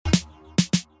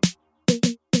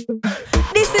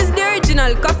This is the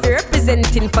original coffee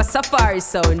representing for Safari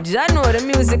Sound. Ya know the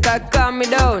music will calm me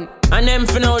down. And them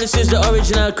for now, this is the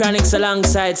original Chronics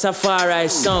alongside Safari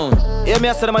Sound. Yeah, me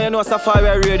I said, man, you know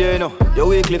Safari Radio, you know. Your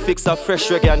weekly fix of fresh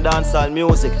reggae and dancehall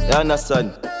music. You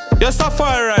understand? Your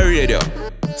Safari Radio.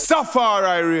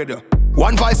 Safari Radio.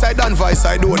 One voice I done voice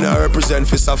I don't represent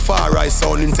for Safari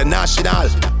Sound International.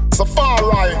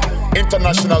 Safari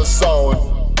International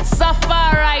Sound.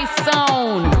 Safari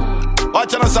Sound.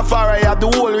 Watch on Safari, you have the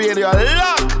whole radio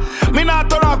lock. Me not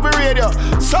turn off the radio.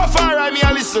 Safari, me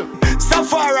a listen.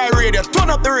 Safari Radio, turn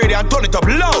up the radio and turn it up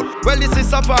loud. Well, this is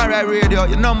Safari Radio,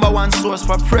 your number one source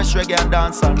for fresh reggae and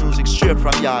dancehall music straight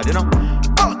from yard, you know.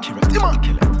 Immaculate.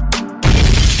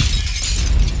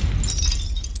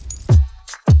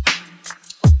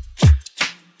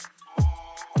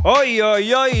 Oi,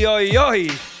 oi, oi, oi, oi.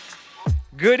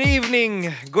 Good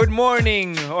evening, good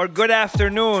morning, or good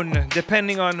afternoon,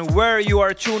 depending on where you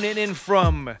are tuning in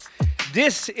from.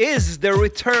 This is the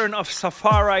return of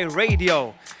Safari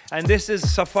Radio, and this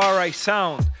is Safari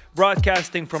Sound,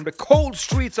 broadcasting from the cold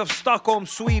streets of Stockholm,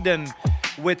 Sweden,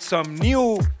 with some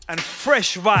new and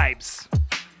fresh vibes.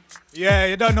 Yeah,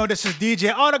 you don't know, this is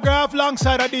DJ Autograph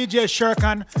alongside a DJ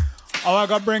Shurkan. I'm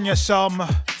gonna bring you some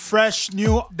fresh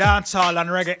new dancehall and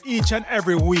reggae each and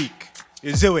every week.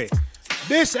 You see it?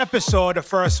 This episode, the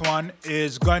first one,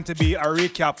 is going to be a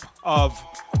recap of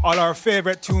all our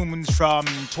favorite tunes from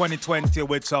 2020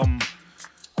 with some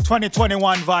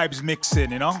 2021 vibes mixed in,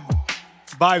 you know?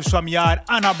 Vibes from yard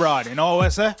and abroad, you know what I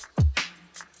say?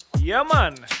 Yeah,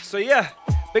 man. So yeah,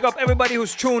 big up everybody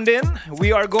who's tuned in.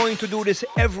 We are going to do this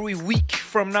every week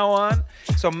from now on.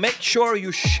 So make sure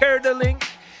you share the link.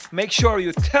 Make sure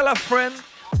you tell a friend.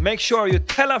 Make sure you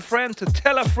tell a friend to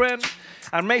tell a friend.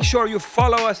 And make sure you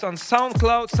follow us on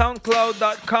SoundCloud,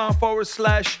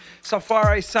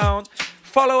 soundcloud.com/Safari Sound.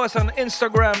 Follow us on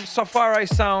Instagram, Safari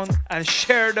Sound, and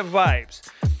share the vibes.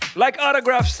 Like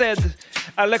Autograph said,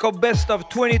 I like a best of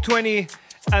 2020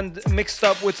 and mixed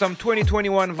up with some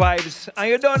 2021 vibes. And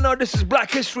you don't know, this is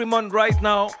Black History Month right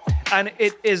now, and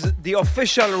it is the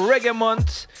official reggae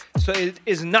month. So it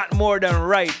is not more than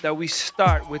right that we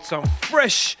start with some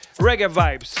fresh reggae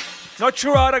vibes. Not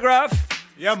true, Autograph?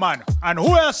 Yeah, man. And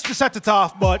who else to set it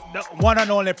off but the one and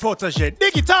only Protege?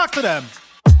 Diggy, talk to them.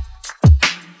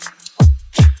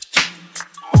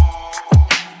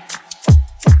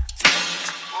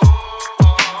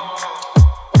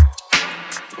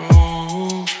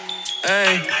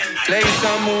 Hey, play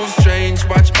some move strange,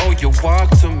 watch how you walk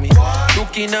to me.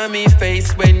 Looking at me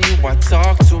face when you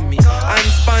talk to me. And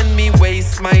span me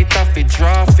waist, might have to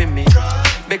draw for me.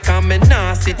 Because me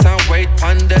nah sit and wait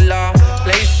on the law.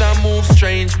 Play some move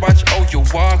strange, watch how you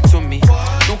walk to me.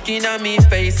 Looking at me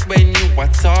face when you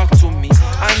talk to me.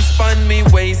 And span me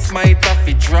waist, might have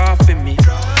to draw for me.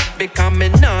 Because me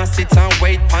nah sit and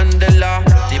wait on the law.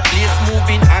 The place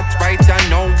moving hot right, I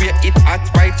know where it hot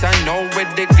right, I know where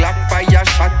the Glock fire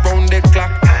shot round the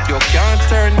clock. You can't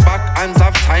turn back, hands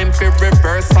have time for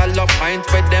reversal of pint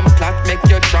where them plot make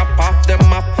you drop off the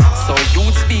map. So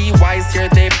youths be wise here,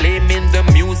 they blaming the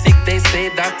music. They say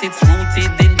that it's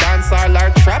rooted in dancehall or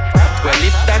trap. Well,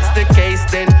 if that's the case,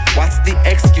 then what's the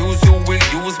excuse you will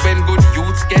use when good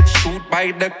youths get shoot by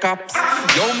the cops?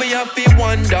 Yo, me have to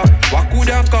wonder, what could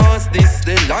have caused this?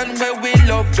 The land where we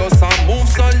love just a move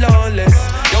so lawless.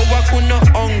 Yo, I could not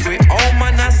hungry, oh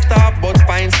man I starve, but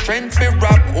find strength for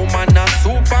rap, oh man a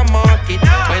supermarket.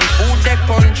 When food the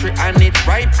country and it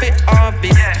ripe for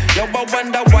harvest. Yo, I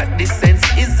wonder what the sense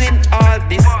is in all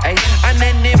this, ay. And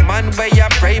any man where you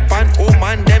pray pan, oh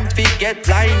man them forget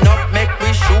line up, make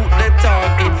we shoot the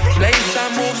target. Play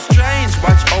some move strange,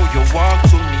 watch how you walk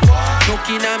to me.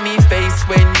 Looking at me face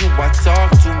when you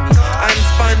talk to me. And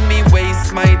span me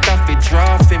waist, might have to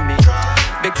draw for me.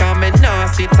 Because me nah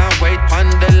sit and wait on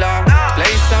the law.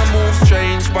 Play some move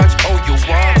strange, watch how you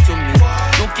walk to me.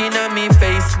 Looking at me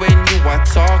face when you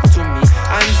talk to me.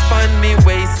 And span me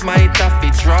waist, might have to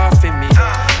draw for me.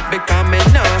 Because me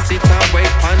nah sit and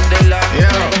wait on the law.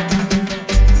 Yeah.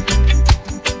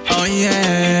 Oh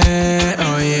yeah,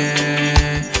 oh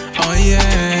yeah, oh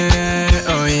yeah,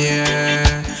 oh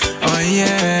yeah, oh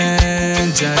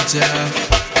yeah, Jaja.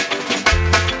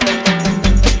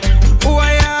 Who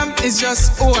I am is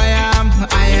just who I am.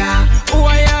 Who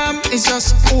I am is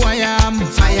just who I am.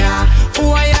 Fire.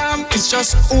 Who I am is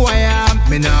just who I am.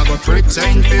 Me nah go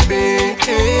pretend to be.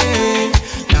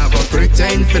 Nah go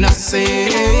pretend to not say.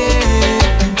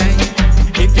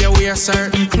 If you wear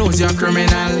certain clothes, you're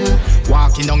criminal.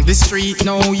 Walking down the street,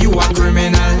 now you are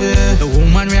criminal. The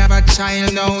woman we have a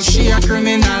child now, she a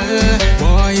criminal.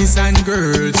 Boys and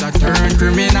girls are turned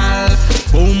criminal.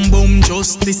 Boom boom,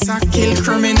 Justice a kill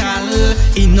criminal.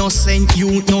 Innocent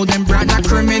youth know them brother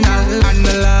criminal. And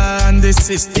the law and the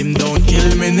system don't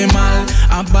kill minimal.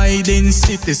 Abiding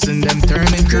citizen them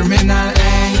turning criminal.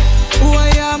 Hey, who I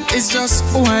am is just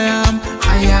who I am.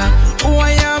 Who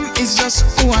I am is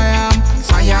just who I am.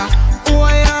 Fire. Who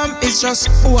I am is just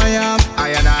who I am.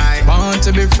 I and I want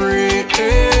to be free.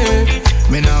 Hey.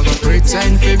 Me not go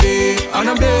pretend to be on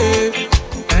a bed.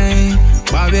 Hey,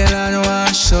 Babylon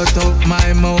want shut up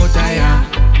my mouth. I am.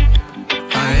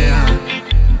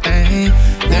 Hey,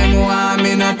 them want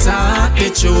me not talk the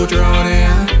truth round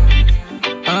here.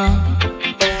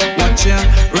 Watch ya,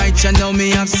 right ya now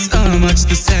me have so much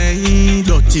to say.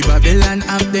 Dirty Babylon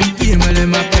have them people in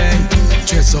my pay.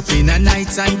 Dress up in a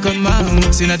night and come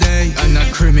out in a day. And a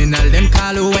criminal them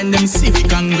call you when them see we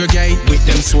congregate. With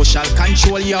them social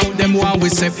control, yo, them want we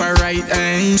separate,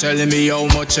 eh? Telling me how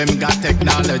much them got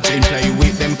technology. Play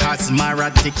with them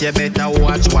cosmaratic, you better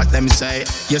watch what them say.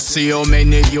 You see how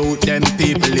many youth them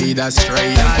people lead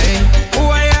astray, eh? Who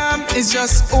I am is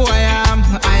just who I am.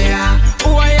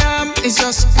 Who I am is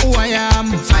just who I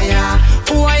am. Fire.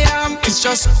 Who I am is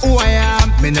just who I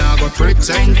am. Me nah go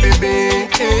pretend to be.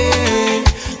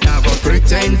 Nah go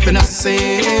pretend for not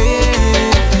say.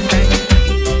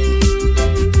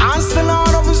 Ask the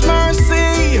Lord of His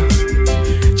mercy.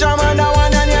 Jaman the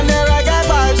one and the reggae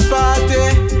vibes party.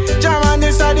 Jaman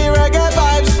this a the reggae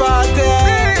vibes party.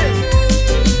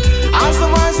 Ask the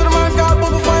voice of the man called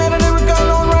Bubba Fire, the lyrical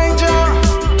Lone Ranger.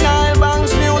 Nile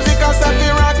Banks music a set fi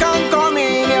rock and come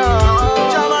in, yo.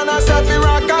 Jaman a set fi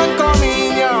rock and come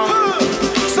in, yo.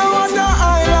 So what the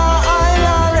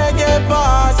island reggae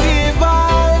party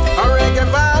vibe? A reggae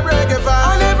vibe.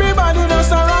 And everybody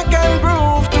does a rock and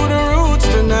groove to the roots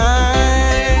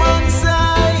tonight. Man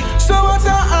say, so what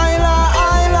the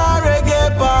island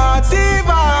reggae party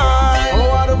vibe? Oh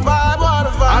what a vibe.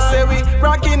 I say we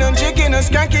rockin' and jigging and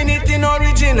skanking it in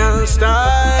original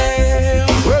style.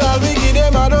 Well I'll be give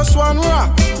them a just one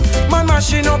rock. Man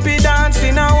mashing up he dance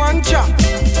in a one chop.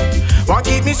 What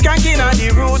keep me skanking at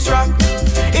the roots rock?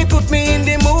 It put me in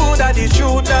the mood of the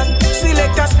truth and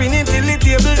select a spinning till the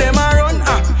table them a run.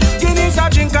 Guinness a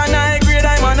drink and high grade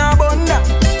I'm on a bunda.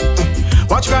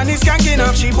 Watch Granny skanking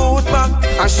up she boot back.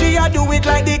 And she a do it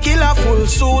like the killer full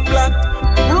suit black.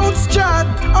 Roots chat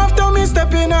after me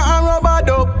step in a rubber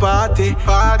dub party.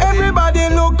 Everybody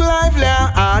look lively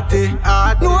and hearty.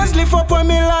 Nose lift up when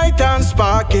me light and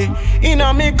sparky.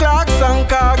 Inna me clocks and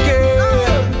khaki.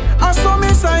 I saw me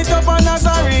sight up on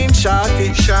Nazarene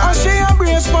shorty. And she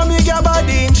embrace for me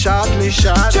gabardine shortly.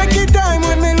 Check it time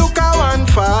when me look at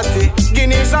 140.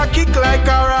 Guineas a kick like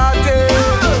karate.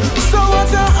 So what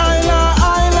the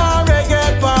island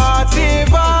reggae party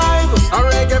vibe? A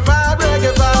reggae vibe.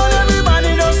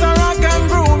 Everybody does a rock and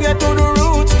groove, yeah, to the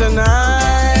roots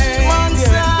tonight. Man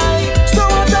say, so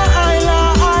what the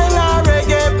island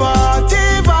reggae party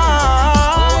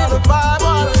vibe?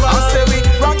 I say we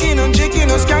rockin' and jigging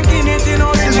and skanking it in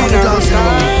original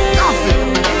style.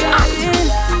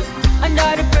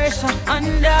 Under the pressure,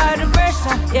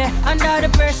 yeah, under the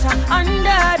pressure.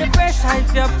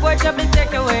 If your porch up and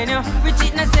take away now, we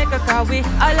cheat na second cause we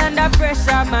all under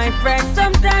pressure, my friend.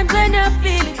 Sometimes when you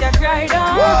feel it, you cry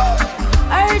down.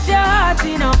 I hurt your heart,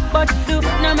 you know, but do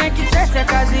not make it stress you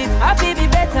cause it I feel be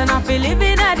better, not feel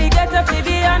living at the ghetto, feel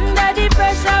be under the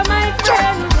pressure, my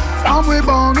friend. From we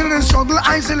born in the struggle,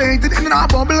 isolated in a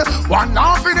bubble. One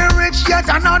half in the rich, yet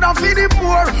another for the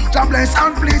poor. God bless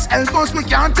and please help us, we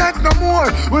can't take no more.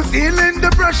 We're feeling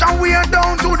the pressure, we are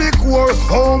down to the core.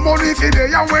 Oh, money for the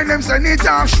and when them send it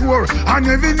offshore. And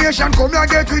every nation come here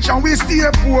get rich and we stay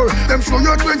poor. Them show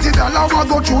you $20, we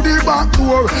go through the back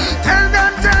door. Tell them,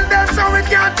 so we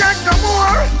can't take no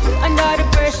more. Under the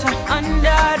pressure,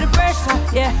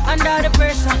 yeah, under the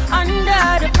pressure.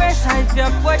 If your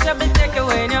porch up and take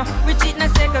away now, we cheat na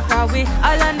second cause we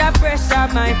all under pressure,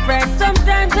 my friend.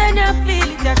 Sometimes when you feel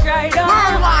it, you cry down.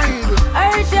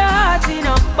 I hurt your heart, you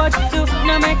know, but do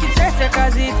not make it stress you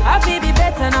cause it I feel be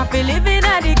better, not feel living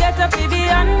at the ghetto, feel be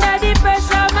under the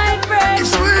pressure, my friend.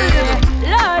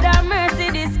 Yeah. Lord have mercy,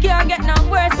 this can't get no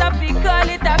worse. I feel call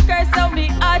it a curse, so me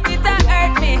heart it a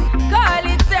hurt me. Call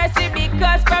it thirsty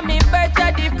because from me birth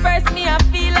to the first me I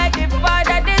feel like the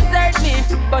father desert me.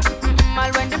 But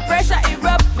all when the pressure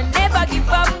erupt, me never give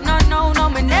up. No,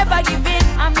 me never give in.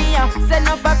 And me up, send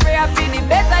up a prayer for the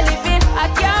better living. I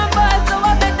can't ball, so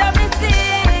I better me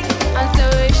sing. And so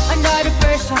under the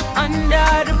pressure,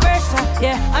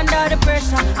 yeah, under the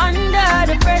pressure.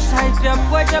 If your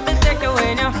porch up and take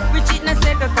away now, we cheat na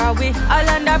second cause we all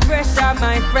under pressure,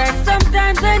 my friend.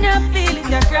 Sometimes when you feel it,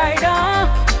 you cry down.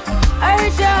 I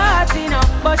hurt your heart, you know,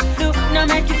 but do not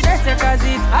make it stress you cause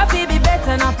it I feel be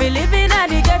better, not feel living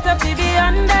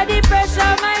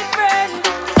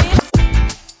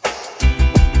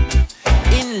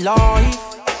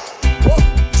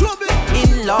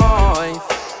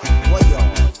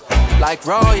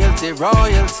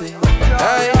royalty.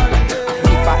 Hey,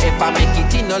 if I ever make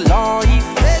it in a life,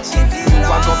 you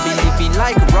are gonna be living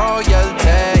like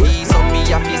royalty. So me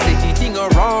happy set it in a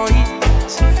right.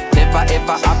 Never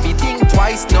ever happy think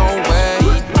twice, no way.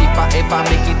 If I ever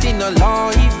make it in a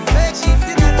life,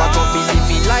 you are gonna be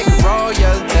living like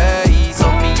royalty. So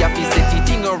me happy set it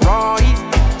in a right.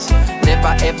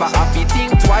 Never ever happy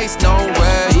think twice, no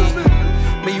way.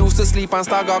 Me used to sleep on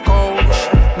Stagger Coach.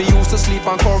 Me used to sleep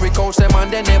on Corey Coach. Them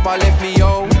and they never left me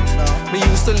out. Me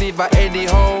used to live at Eddie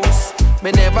House.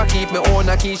 Me never keep me own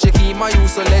a Keisha Keem. I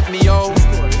used to let me out.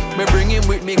 Me bring him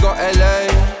with me go LA.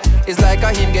 It's like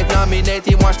a him get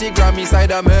nominated. Watch the Grammy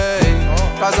side of me.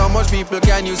 Cause how much people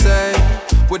can you say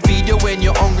would feed you when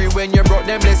you're hungry, when you're broke,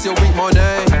 then bless you with money.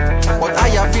 But I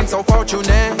have been so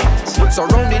fortunate,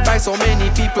 surrounded by so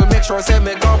many people, make sure say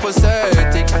me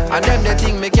compensating. And them the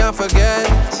thing me can't forget.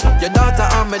 Your daughter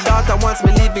and my daughter wants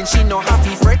me living, she no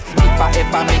happy fret. If I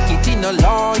ever make it in a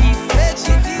life,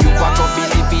 you are gonna be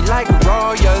living like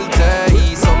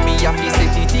royalty. So me happy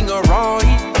set it in a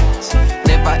right.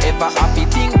 Never ever happy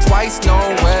think twice, no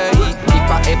way. If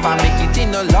I ever make it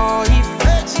in a life,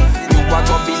 you are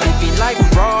gonna be living like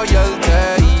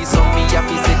royalty. So me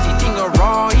happy set it in a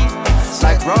right.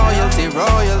 Like royalty,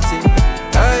 royalty.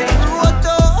 Hey.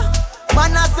 Roto,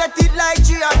 man I set it like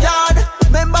G-A-God.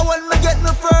 Remember when me get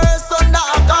me first under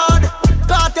a card.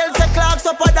 Cartel say Clarks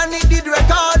up and it did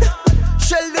record.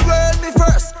 Shell the world me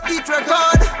first, eat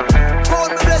record. Call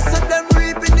me blessed, them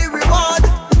reaping the reward.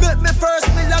 Make me first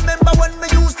meal, I remember when me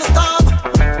used to starve.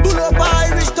 Pull up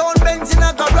Irish town Benz in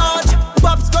a garage.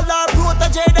 Bob Scholar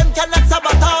protege, them cannot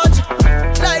sabotage.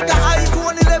 Like a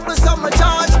iPhone 11 summer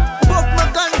charge. Buff my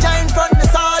ganja in front the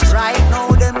Sarge. Right now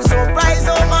them surprise,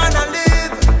 oh man I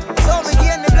live. So me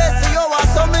gain the blessing, yo I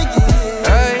so me give.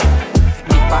 Hey,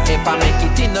 if I ever make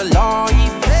it in a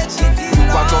life, you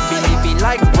are gonna be living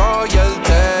like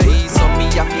royalty. So me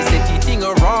happy set it in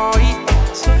a right.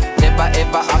 Never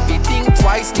ever happy think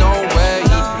twice, no way.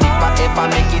 If I ever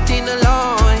make it in a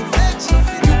life,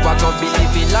 you are gonna be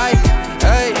living like,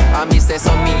 hey, I me say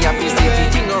so me happy set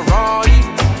it in a right.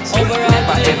 Never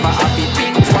ever happy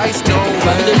think twice, no way.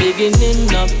 From the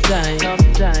beginning of time,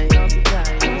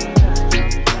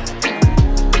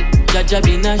 Jaja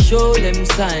been a show them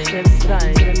signs.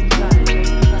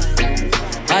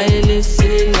 I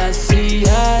listen, I see,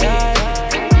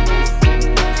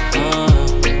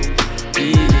 he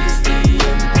is the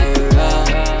emperor.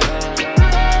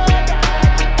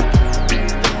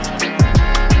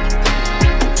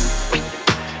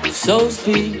 So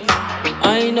speak,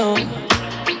 I know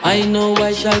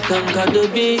I shall conquer the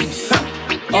beast.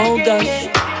 Oh gosh,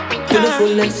 to the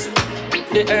fullest,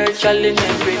 the earth shall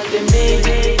inherit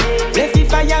me. Left the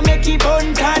fire make it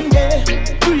burn candy.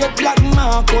 Great black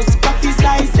Marcus, coffee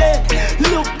size.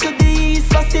 Look to the east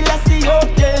for still I see up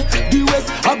there. The west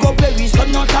I go bury so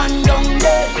not on down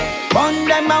there. Burn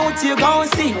them out you gon'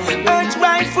 see. Earth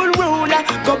rightful ruler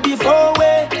go before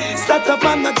way. Start up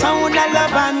on the town of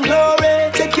love and glory.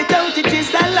 Check it out, it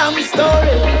is a long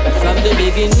story. From the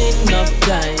beginning of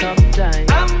time,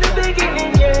 from the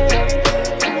beginning, yeah.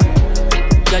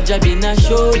 Jaja been a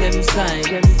show them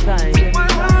signs.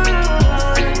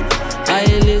 I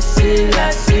listen,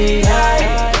 I see,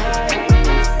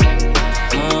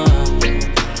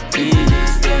 he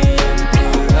is the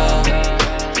emperor.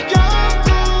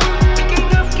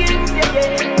 King of kings,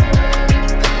 yeah.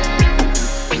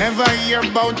 Never hear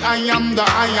about I am the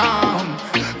I am.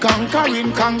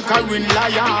 Conquering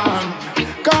lion.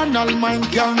 Carnal mind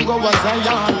can go as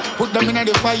Zion. Put them in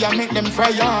the fire, make them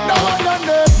fire.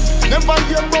 Never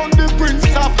hear about the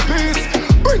Prince of Peace.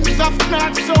 Prince of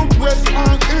North, South, West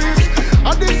and East.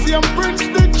 And the same Prince,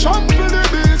 the champ of the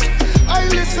beast. I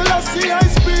listen, I see, I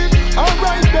speak.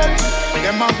 Alright then.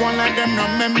 Them a one like them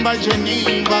remember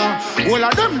Geneva. All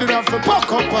of them did have to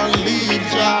pack up and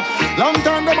leave, ja. Long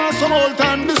time them are some old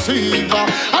time deceiver.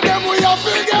 And them we have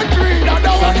to get rid of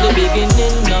them. From the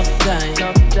beginning of time,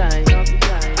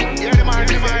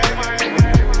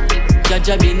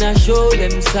 Jaja been a show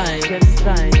them signs.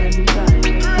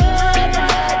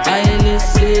 I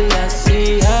listen, I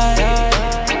see,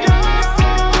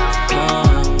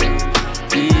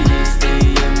 he is the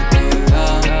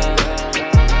emperor.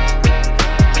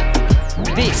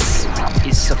 This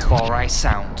is Safari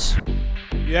Sounds.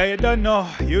 Yeah, you don't know.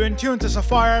 You're in tune to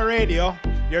Safari Radio.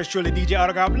 Yours truly, DJ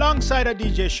Autograph, alongside of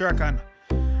DJ Shurkan.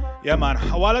 Yeah, man.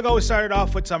 A while ago, we started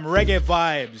off with some reggae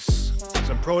vibes.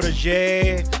 Some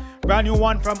Protege. Brand new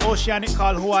one from Oceanic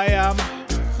called Who I Am.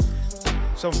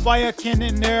 Some Firekin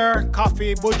in there.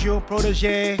 Coffee, Buju,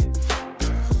 Protege.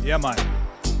 Yeah, man.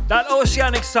 That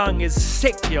Oceanic song is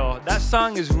sick, yo. That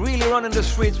song is really running the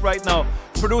streets right now.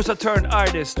 Producer turned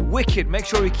artist, wicked. Make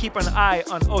sure you keep an eye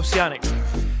on Oceanic.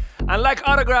 And like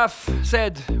Autograph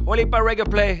said, Walipa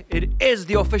Reggae Play, it is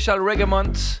the official reggae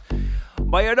month.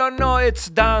 But you don't know it's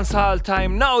dancehall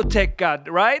time now, Tech God,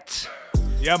 right?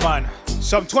 Yeah, man.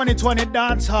 Some 2020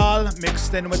 dancehall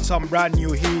mixed in with some brand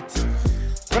new heat.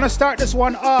 Gonna start this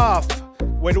one off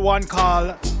with one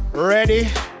called Ready.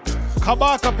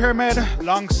 Kabaka Pyramid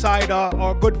alongside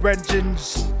our good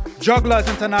friends Jugglers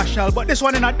International, but this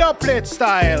one in a dub plate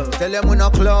style. Tell them we no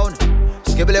clown,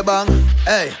 skibbly bang,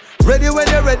 hey. Ready when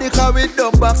you're ready, cause we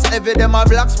dub box. Every them a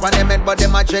blacks, pan them head, but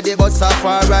them a dready, but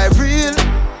Safari real.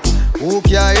 Who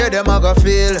can hear them a go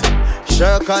feel?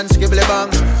 Shirk and skibbly bang.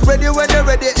 Ready when you're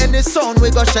ready, any sound we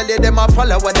go shelly. Them a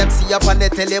follow when them see up on the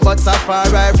telly, but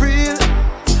Safari real.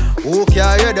 Who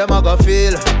can hear them a go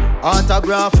feel?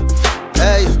 Autograph,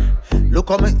 hey. Look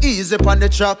how me easy on the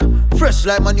track. Fresh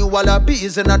like my new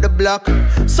wallabies in the block.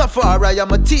 Safari,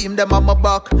 I'm a team, them on my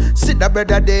back. Sit the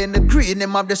brother there in the green,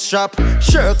 him have the strap.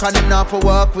 Shirk and him now for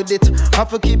walk with it. Have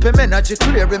to keep him energy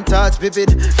clear, him thoughts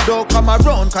vivid. Don't come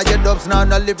around, cause your dubs now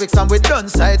no lyrics. And we done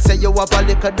side, say you have a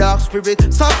little dark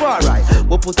spirit. Safari,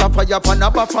 we put a fire upon a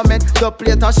baphomet. The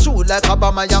plate a shoot like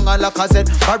Obama, Young and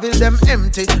Lacazette. Barrel them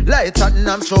empty, light and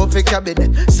I'm trophy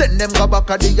cabinet. Send them go back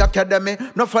at the academy.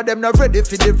 None for them not ready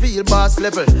for the real boss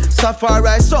level.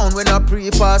 Safari sound when I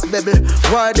pre-pass baby.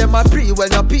 Why them a pre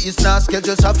when your piece now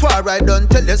schedule? Safari don't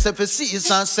tell us if it's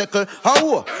season circle.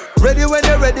 How? Ready when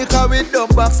you're ready, cause we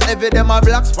dub box. Every them a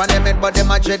blacks pan them head, but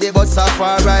them a dready, but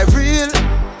Safari real.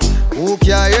 Who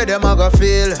can hear them a go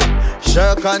feel?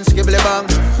 Shirk and skibbly bang.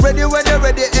 Ready when you're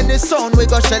ready, any sound we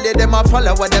go shelly. Them a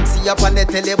follow what them see up on the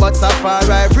telly, but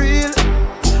Safari real.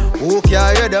 Who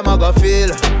can hear them a go feel?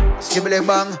 Skibbly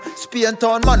bang. Spain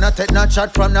town man a take no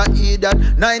chat from no eat that.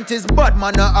 90s bad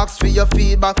man a ask for your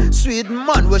feedback. Sweden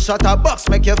man we shot a box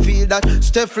make you feel that.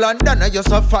 Steph London you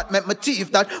so fat make my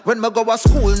teeth that. When me go to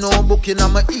school no booking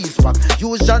on my east back.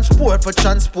 Use transport for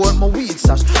transport my weed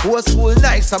sash. Whole school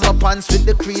nice and my pants with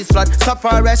the crease flat.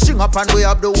 Safari sing up and we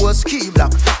have the whole ski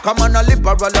block. Come on a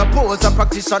liberal a pose a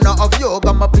practitioner of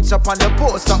yoga. My picture on the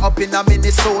poster up in a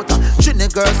Minnesota.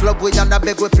 Trini girls love we and a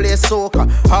beg we play soccer.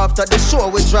 After the show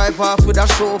we drive off with a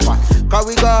chauffeur. Cause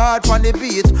we go hard on the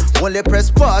beat. Only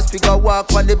press pause, we go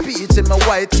walk on the beat. In my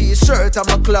white t-shirt and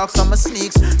my clocks and my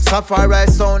sneaks. Safari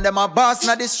sound, them a boss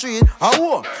na the street.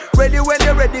 Oh, ready when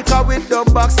you're ready, cause we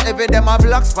dub box. Every them a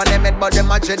blocks for them head, but them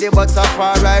a dready, but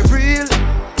Safari real.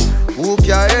 Who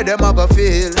can hear them a go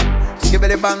feel?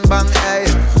 Skibbly bang bang, hey.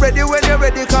 Ready when you're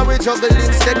ready, cause we juggling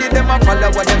steady. Them a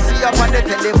follow what them see up on the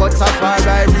telly, but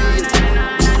Safari real.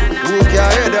 Who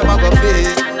can hear them a go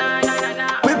feel?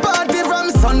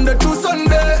 Sunday to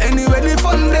Sunday, anyway the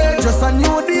fun day. Just a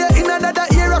new day in another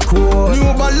era code. New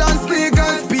balance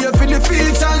sneakers, pay for the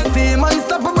features. Team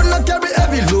unstoppable, not carry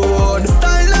heavy load.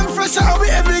 Style and fresh, how we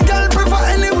every girl prefer.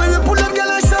 Anyway we pull up,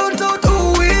 girl and shout out,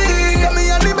 ooh wee. Get me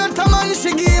and the better man,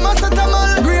 she give me a set of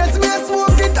man. Grace me a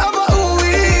smoke it, have a ooh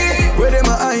wee. Where them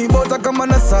a eye, but I come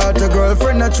and I start. A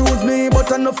girlfriend that choose me, but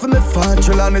enough for me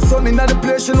factual. And the sun in the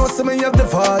place, she know see me have the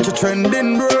factual.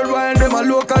 Trending worldwide, them a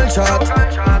local chat.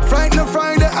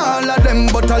 Friday, all of them,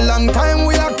 but a long time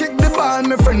we a kick the ball.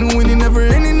 My friend winning every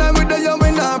inning, and we there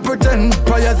we not pretend.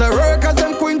 Prayers are work as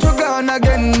them queen to gone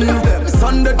again.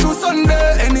 Sunday to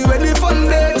Sunday, anyway the fun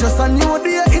day. Just a new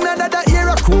day in another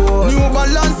era code. New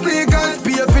balance sneakers,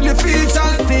 pay for the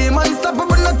features. Team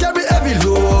unstoppable, not carry heavy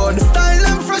load. Style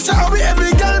and fresh, how we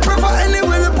every girl prefer.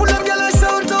 Anyway we pull up, girl and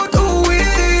shout out, ooh wee.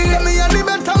 Get me and the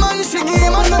better man, she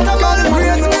give us a man.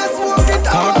 Grace me smoke it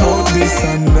out. Talk about this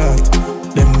and that.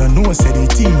 Them no know say the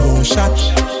thing go shot.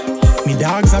 Me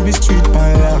dogs have the street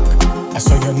pan lock. I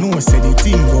saw you know say the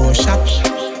thing go shot.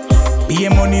 Be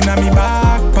money na me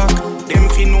backpack. Them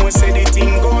fi know say the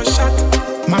thing go shot.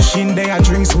 Machine they a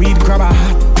drinks weed grab a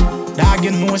hat. Dog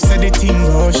you know say the thing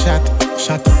go shot.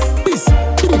 Shot. Peace.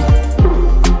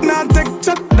 Now take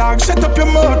chat dog shut up your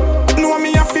mouth. Know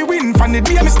me have to win from the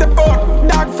day me step out.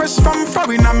 Dog fresh from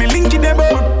foreign and me linky the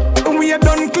boat. We are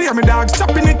done clear me dog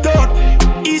chopping it out.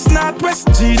 East, north, west,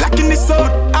 G, like in the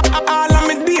south. All of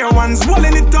me dear ones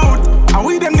rolling it out. And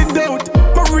we them the doubt.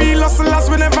 But real hustlers,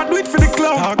 we never do it for the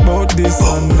clout. Talk about this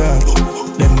and that.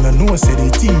 Them no know say the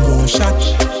thing go shot.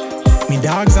 Me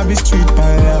dogs have the street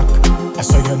pan lock. I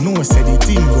saw you know say the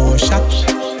thing go shot.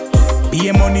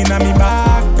 Be money na me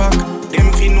backpack.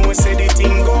 Them fi know say the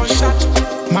thing go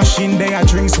shot. Machine they a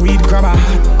drinks weed grab a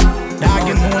hat. Dog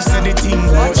you know say the thing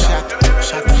go shot.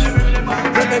 Shot.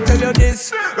 Let me tell you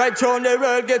this, Right round the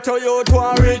world, get to you to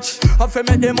a rich. Have to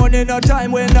make the money, no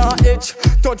time when not itch.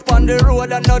 Touch on the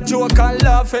road and not joke and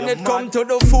laugh. And it come to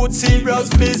the food, serious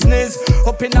business.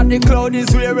 Up in the cloud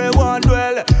is where we want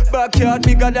dwell. Backyard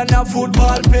bigger than a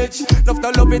football pitch. Enough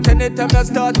to love it anytime you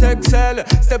start to excel.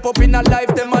 Step up in a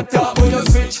life, them a talk when you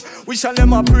switch. We shall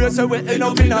them a pray so we end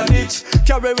up in a ditch.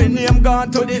 Carry we name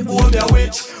gone to the home ya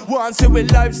witch. Once see we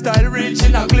lifestyle rich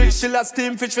in a glitch. Still a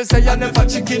steam fish, we say you never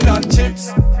chicken and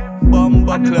chips.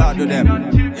 Bumba cloud to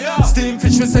them. Steam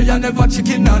fish, we say you never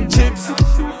chicken and chips.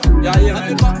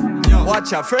 Yeah.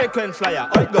 Watch a frequent flyer,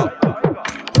 I go.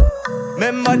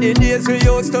 Remember the days we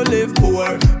used to live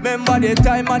poor. Remember the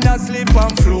time man a sleep on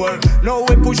floor. Now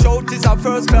we push out is a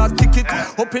first class ticket.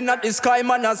 Up in at the sky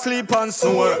man a sleep and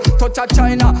snore. Touch a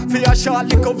China for a short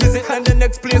little visit. And the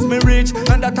next place me reach,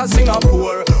 and that a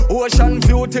Singapore. Ocean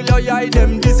view till your eye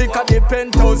them dizzy. Cause the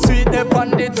penthouse suite up on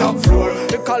the top floor.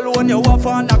 The cologne you have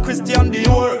on a Christian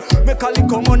Dior. Make a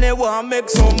little money want make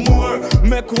some more.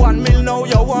 Make 1 mil now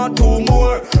you want 2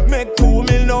 more. Make 2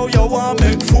 mil now you want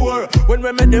make 4. When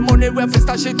we make the money we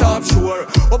stash it offshore.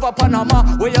 Over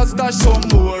Panama, where you stash some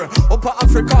more. Upper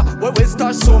Africa, where we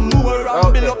stash some more.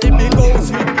 And build up the big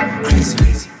house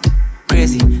with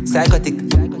crazy, psychotic.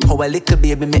 How a little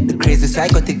baby make the crazy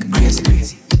psychotic.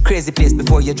 Crazy place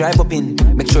before you drive up in.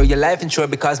 Make sure your life insured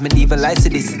because medieval life to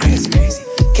this. Crazy.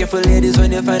 Careful ladies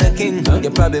when you find a king. You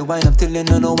probably wind up till you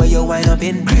don't know where you wind up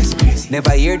in.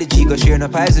 Never hear the G go share no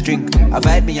pies to drink.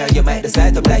 Avoid me or you might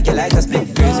decide up like you like a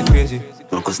split. Crazy.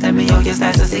 Don't go stand me out, your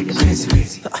style's so sick.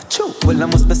 Crazy. Well, I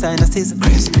must be sinuses.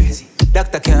 Crazy.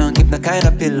 Doctor can't give no kind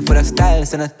of pill for the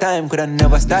styles and the time. Could I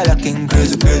never style a king.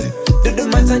 Crazy. Do the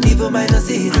maths and evil minus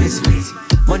it. Crazy.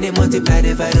 Money multiply,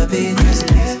 divide up it.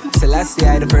 Selassie,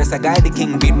 I the first, I guide the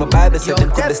king. Read my Bible, so them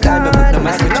could style me with no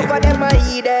microchip. Enough of them are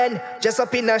hidden, just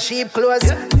up in a sheep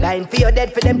clothes. Line for your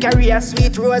dead, for them carry a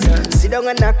sweet rose. Sit down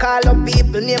and I call up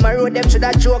people, name a road, them should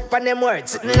have joke on them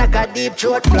words. Sitting like a deep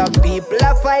throat, black people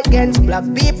I fight against black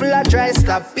people, I try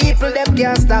stop people, them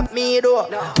can't stop me though.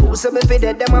 Who say me fi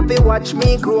dead, them have to watch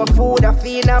me grow food, I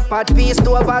feed a pot, feast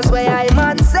overs where I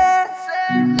man say.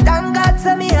 Thank God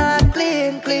say me heart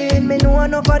clean, me know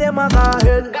enough of them a go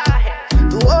hell.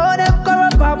 To all them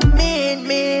corrupt and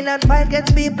mean, and fight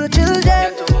against people,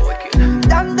 children.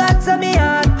 Thank God say me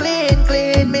heart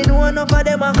clean, me know enough of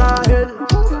them a go hell.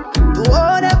 To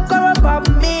all them corrupt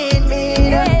and mean.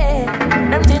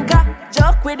 Them think I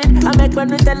joke with it, I make when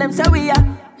we tell them say we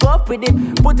are. Up with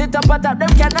it, put it up on top, them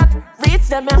cannot reach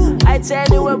them, yeah. I'd say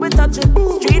anywhere we touch it,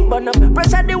 street burn up.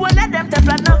 Pressure the one of them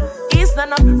teflon up. East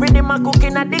none up, ready my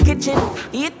cooking at the kitchen.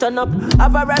 Eat turn up,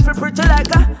 have a rifle pretty like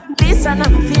a this and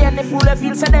fear any fool I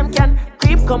feel so them can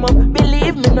creep come up.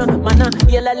 Believe me no, man,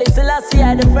 yellow listen, I see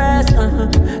I the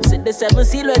first. Sit the 7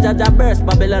 seal where that burst,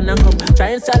 Babylon and come. Try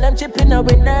and sell them chip in our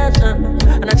nerves,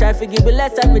 and I try to give you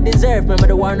less than we deserve. Remember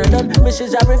the war not done,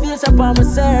 missions I reveals upon my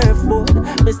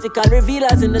surfboard. Mystical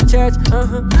revealers in the church,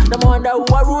 Them wonder who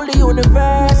I rule the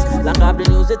universe. Long of the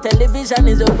news, the television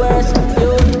is the worst.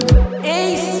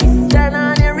 Ace, turn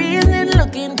on your reason,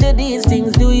 look into these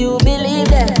things. Do you believe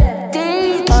that?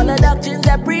 Teach all the doctrines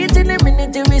that preach in the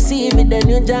minute to receive it. Then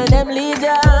you join them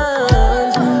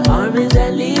legions, armies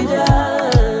and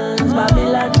legions,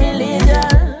 Babylon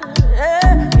religion,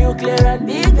 nuclear and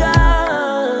big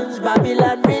guns,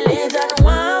 Babylon religion.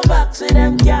 One box with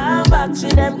them, can't box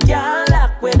with them, can't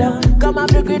lock with them. Come up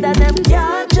the grid and them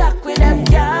can't jack with them,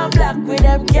 can't block with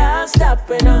them, can't stop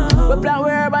with them. We plan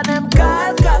where but them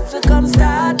call cops to come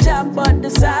start chop. But the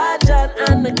sergeant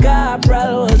and the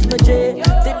corporal was my J.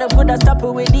 Think them coulda stop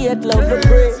it with the 8 love to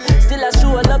pray. Still I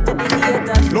show love to the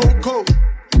haters. Loco,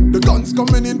 the guns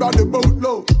coming in by the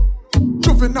boatload.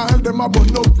 Juvenile them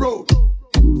about no pro.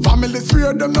 Families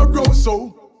fear them no grow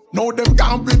so. Now them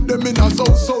can't beat them in a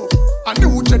so-so. A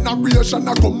new generation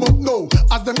a come up now.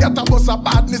 As them get a bus of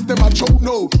badness, them a choke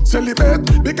now.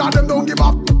 Celebrate because them don't give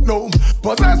up no.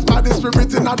 Possessed by the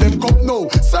spirit in a them cup now.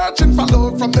 Searching for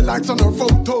love from the likes on her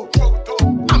photo.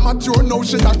 Amateur now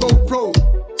she a GoPro.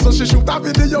 So she shoot a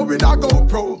video with a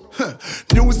GoPro.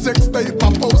 New sex tape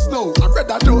a post now. I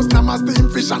read a dose, now my steam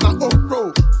fish and a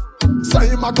okro. Say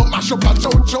him a go mash up a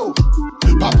chocho.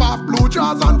 Pop off blue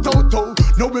jaws and toto.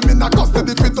 No women a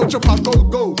custody fit touch up a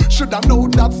go-go. Shoulda know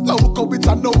that's loco, it's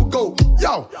a no-go.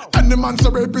 Yo, any man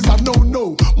so rape is a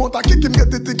no-no. Mount kick him,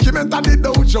 get it, think him enter the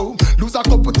dojo. Lose a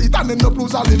couple teeth and end up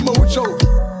lose all the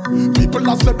mojo. People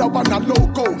have said that one a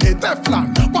loco. Hey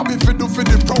Teflon, what we fi do for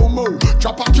the promo?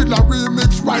 Drop a killer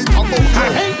remix right about now. I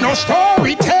ain't no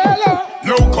storyteller.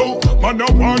 Loco, man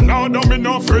a one lord and me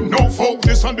no friend no foe.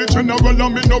 This and the general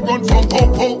and me no run from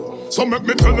popo. So make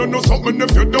me tell you know something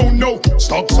if you don't know.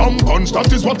 Stock some guns,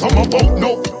 that is what I'm about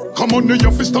now. Come on,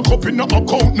 your fist stuck up in the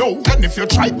account now. And if you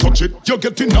try touch it, you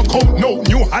get in the count now.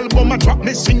 New album I drop,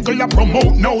 me single I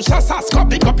promote now. Sasaska,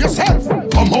 pick up yourself,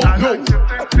 come out now.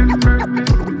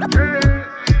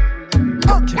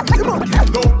 Okay, come on,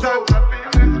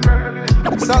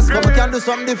 Saska, we can do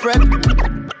something different.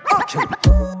 Okay.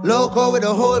 Loco with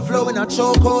a whole flow in a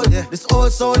chokehold. Yeah. This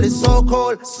old soul is so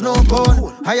cold, snow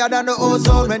cold. Higher than the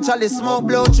ozone when Charlie smoke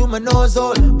blow through my nose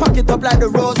hole. Pack it up like the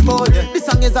rose gold. Yeah. This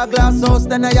song is a glass house,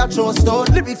 then I throw stone.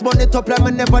 Lyrics burn it up like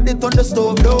me never did on the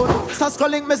stove down. Saska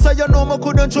link me so you know me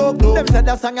couldn't choke though. Them said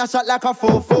that song I shot like a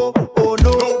fofo. Oh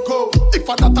no. Loco. If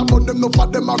I that about them, no for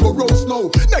them I go roast now.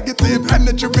 Negative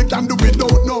energy we can do we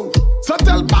don't know. So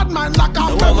tell bad man like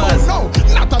off them no.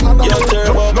 Not another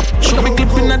turbo. Show me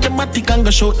clipping at the matic and go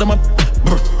shoot them up.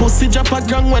 Pussy drop a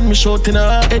gang when me shot in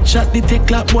her. Headshot the take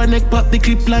clap, boy neck pop the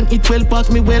clip long. It well pack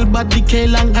me well bad the K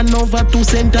long. And over 2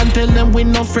 cents and tell them we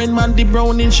no friend man. The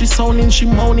browning, she sounding, she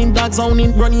moaning, dogs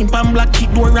owning. Running pan black,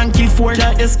 kick door and kill 4.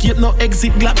 Can't escape, no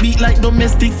exit, glap beat like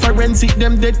domestic forensic.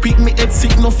 Them dead quick, me head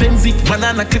sick, no fensic.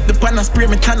 Banana clip the pan and spray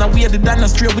me tan away. The dana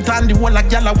straight with on the wall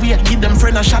like yalla weird. Give them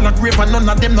friend a shallow grave and none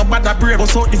of them no bad a brave.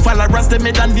 Bust out the followers, them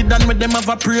head and the done with them have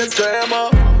a praise.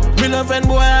 Me love and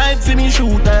boy hide for me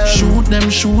shoot them.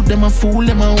 Shoot them, a fool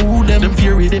them, a who them. Them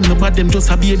fury them, no bad them,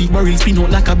 just a baby barrel spin out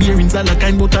like a bearings. All a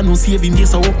kind but I no saving.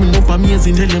 Yes, I walk me up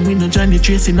amazing. Tell them we no join the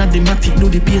chasing, not the matic, do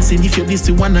the pacing. If you this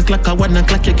to 1 o'clock or 1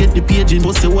 o'clock, you get the paging.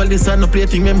 Bust the wall, this and no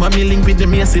plating. Remember me link with the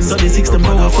mason. So the 6 them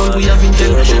powerful, we have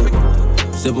intelligence.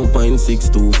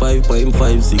 7.62,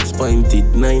 5.56, pint it.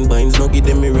 9 binds, no give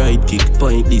them a right kick.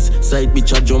 Pint this, side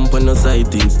bitch a jump on no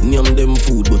sightings. Name them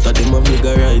food, but a them a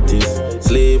megaritis.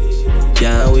 Sleep,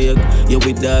 can't wake. You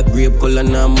with dark grape color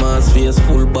and mass face.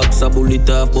 Full box a bullet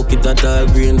off, bucket at all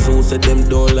green. So say them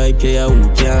don't like care who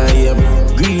can't hear me.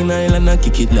 Green Island I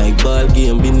kick it like ball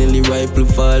game. Binelli rifle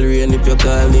fall rain if you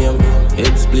call name.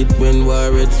 Head split when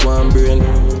war red swan brain.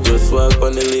 Just walk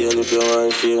on the lane if you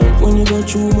want shame. When you got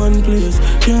true man place,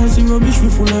 can't see rubbish we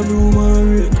full of broom and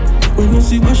rake. When you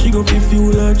see what she go fi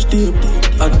fuel large tape.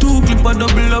 A 2 clip a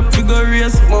double up figure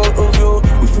race. Mount of you,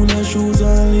 we full of shoes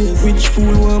and lace. Which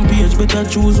fool 1 page, better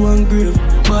choose 1 grave.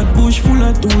 Bad bush full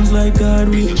of tools like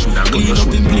hardware. Clean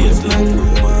up in place like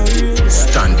broom and rake.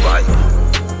 Stand by.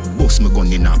 Bust me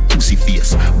gun in a pussy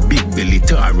face. Big belly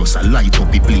Taurus a light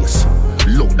up the place.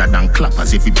 Louder than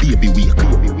clappers every baby wake.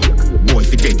 Boy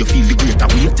if you dead you feel the greater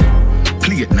weight.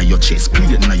 Play it na your chest,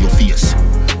 play it na your face.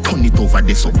 Turn it over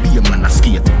there so be a man a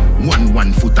skate.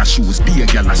 1 foot of shoes, be a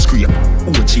gal a scrape.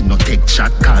 OG no take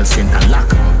chat, call center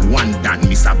lock. 1 Dan,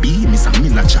 Miss a B, Miss a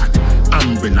Miller chat.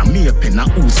 Umbrella, me a pen a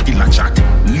who still a chat.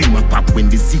 Lima pop when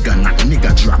the zigga not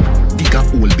nigga drop. Dig a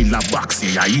hole, bill a box,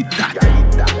 yeah I eat that.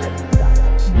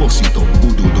 Bust it up,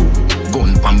 boo-doo-doo.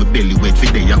 Gun pa my belly, wait for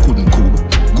day, I couldn't cool.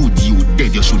 Good you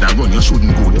dead, you shoulda run, you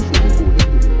shouldn't go.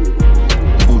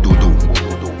 Boo-doo-doo.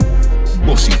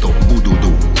 Bust it up,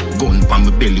 boo-doo-doo. Gun pa my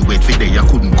belly, wait for day, I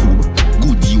couldn't cool.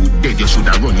 Good you dead, you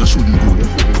shoulda run, you shouldn't go.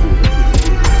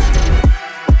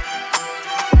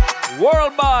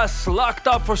 World Boss locked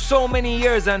up for so many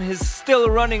years and he's still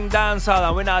running dancehall,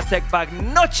 and we not take back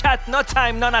no chat, no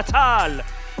time, none at all.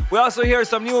 We also hear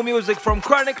some new music from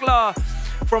Chronic Law,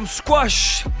 from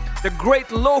Squash, the great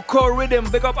Loco Rhythm.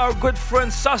 Big up our good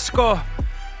friend Sasko.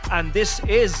 And this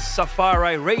is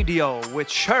Safari Radio with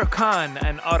Sher Khan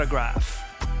and Autograph.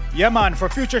 Yeah, man. For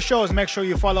future shows, make sure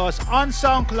you follow us on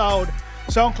SoundCloud.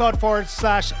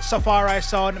 SoundCloud/Safari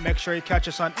Sound. Make sure you catch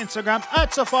us on Instagram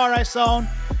at Safari Sound.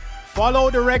 Follow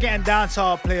the reggae and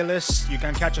dancehall playlists. You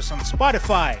can catch us on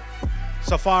Spotify.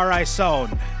 Safari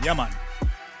Sound. Yeah, man.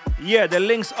 Yeah, the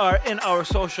links are in our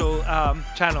social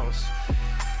channels.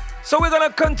 So we're gonna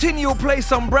continue play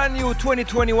some brand new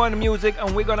 2021 music,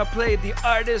 and we're gonna play the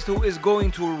artist who is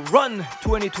going to run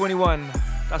 2021.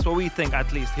 That's what we think,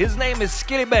 at least. His name is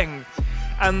Skillibeng.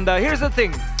 And here's the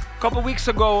thing. A couple weeks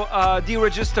ago,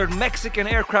 deregistered Mexican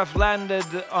aircraft landed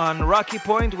on Rocky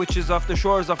Point, which is off the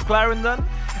shores of Clarendon.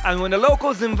 And when the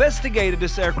locals investigated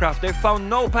this aircraft, they found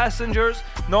no passengers,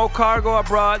 no cargo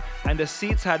abroad, and the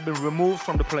seats had been removed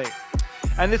from the plane.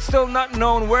 And it's still not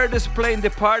known where this plane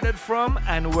departed from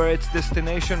and where its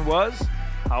destination was.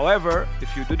 However,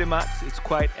 if you do the maths, it's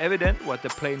quite evident what the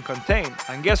plane contained.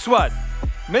 And guess what?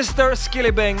 Mr.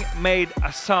 Skillibeng made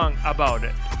a song about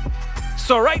it.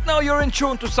 So right now you're in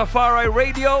tune to Safari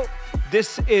Radio.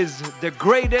 This is the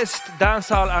greatest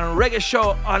dancehall and reggae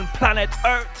show on planet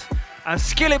Earth. And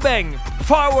Skillibeng,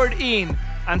 forward in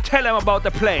and tell them about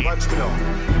the plane.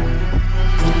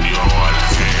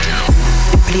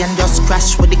 Plane just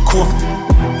crash with the coke.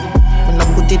 When I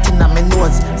put put it in my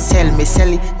nose. Sell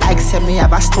it like sell me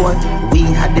have a store. We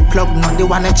had the plug, not the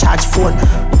one to charge phone.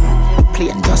 The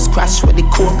plane just crashed with the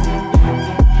coke.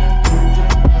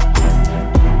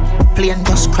 Plane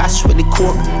just crashed with the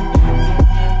coke.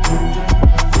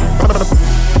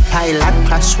 Pilot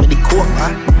crash with the coke,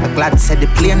 I'm glad said the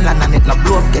plane land and it no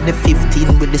blow up. Get the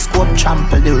 15 with the scope,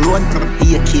 trample the road.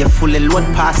 AK fully load,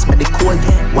 pass me the code.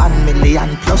 1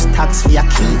 million plus tax for your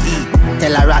key.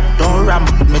 Tell a rat don't ramp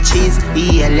with me cheese.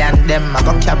 The alien them I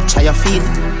go capture your feet.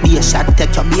 Be a shot,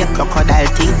 take your be a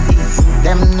crocodile teeth.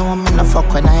 Them know me no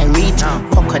fuck when I reach.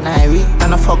 Fuck when I reach,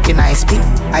 no fuck when I speak.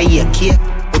 I AK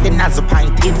with the nozzle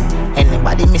pointed.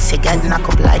 Anybody miss a get knock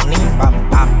up like me. Bam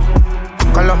bam.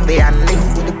 Colombian link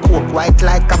with the coke white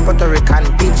like a Puerto Rican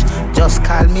bitch. Just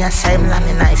call me a Simon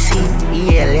and I see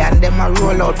the alien them a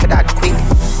roll out for that quick.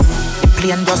 The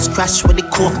plane just crashed with the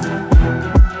coke.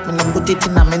 When I put it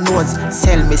in my nose,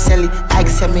 sell it like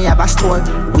sell me have a store.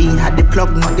 We had the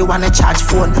plug, not the one to charge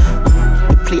phone.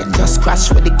 The plane just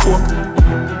crashed with the coke.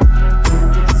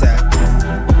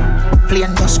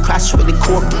 Plane just crashed with the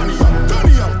coke. Turn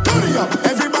it up.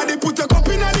 Everybody put a cup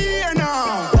in the air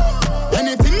now.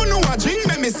 Anything we know a drink,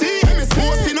 let me see.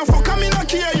 Most no fuck, me no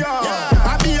care, yo.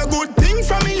 I be a good thing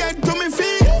from me head to me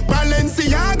feet.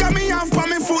 Balenciaga me have for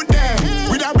me foot there.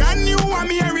 With a brand new one,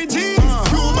 me every jeans.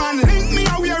 Cuban link me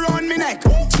a wear on me neck.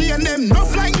 She and them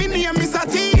nuff like me name Mr.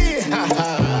 T.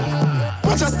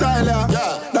 Watch a style,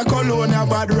 yeah. The cologne a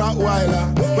bad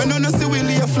Rottweiler. When you see we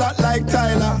lay flat like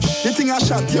Tyler. The thing I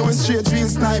shot you with straight real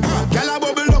sniper. Girl a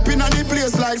bubble up in the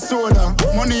place like soda.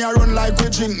 Money a run like we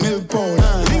drink milk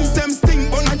powder. Things them stink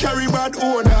but not carry bad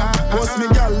odor. Boss me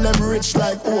girl them rich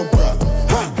like Oprah.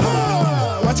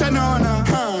 Watch a nona.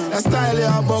 That style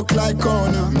ya buck like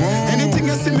corner. Anything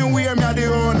you see me wear me a the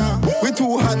owner. We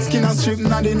too hot skin and strip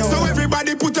na the know. So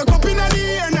everybody put a cup in the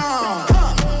air now.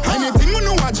 Anything you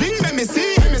know a drink let me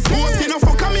see. Most no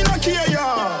fuck me no care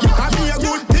ya. I be a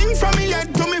good thing from me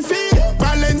head to me feet.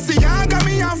 Balenciaga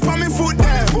me have for me foot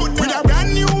there. With a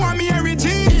brand new one me every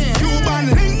jeans.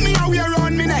 Cuban link me a wear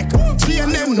on me neck. She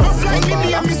and them nuff like me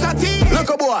name Mr. T. Look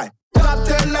a boy, top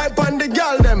 10 life on the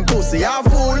girl them pussy. You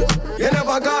fool, you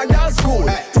never got girl school.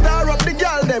 Star up the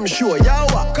girl them show.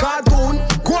 You a cartoon,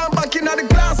 go on back in the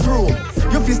classroom.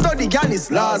 You fi study girl's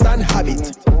laws and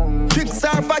habit. Tricks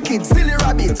are for kids, silly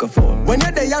rabbit. When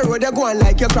you're there, you road, you go on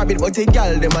like your rabbit. But a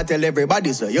girl, them a tell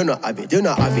everybody, so you not have it, you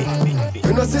not have it.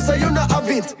 You know, sister, you not have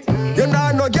it. You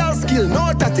not no girl skill,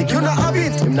 no tactic, you not have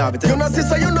it. You know,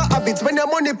 sister, you not have it. When your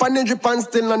money pan and drip and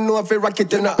still not know if you rock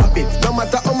it, you not have it. No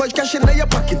matter how much cash in your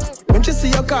pocket. When she see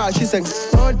your car, she sings,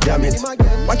 oh damn it.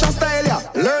 Watch your style, yeah.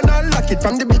 Learn and lock it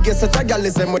from the biggest set of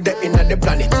girls with the in the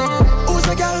planet. Who's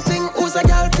a girl thing? Who's a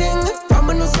girl thing? From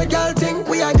a no girl thing,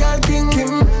 we a girl king.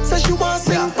 Kim says she want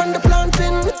sing from the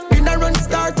planting. In a run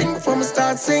starting from a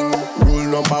start sing. Rule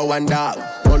number 1, dog.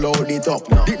 Follow it up.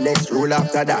 The next rule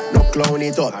after that, no clown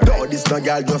it up. No, this no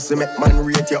girl just to make man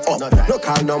rate you up. No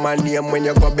call no man name when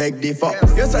you go beg the fuck.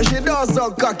 You say she does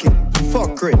so cocky.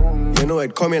 Fuck it. You know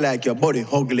it coming like your body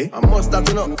ugly. I must have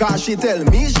to know, cause she tell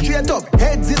me straight up.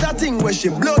 Heads is a thing where she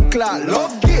blood clot,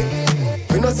 love gay.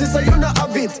 You know sister, you not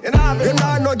have it. You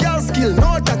not no girl skill,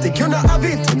 no tactic, you not have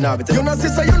it. You know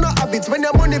sister, you not have it. When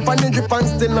your money pan in drip and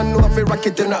still not know if you rock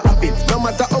it, you not have it. No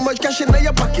matter how much cash in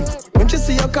your pocket. When she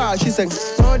see your car, she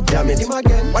sings, oh damn it.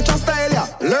 Watch her style, yeah.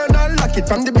 Learn and lock it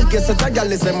from the biggest set of girls.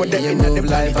 Listen with them in the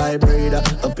like vibrator.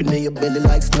 Up in your belly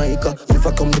like sniker. If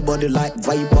I come the body like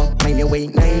viper. Mind your way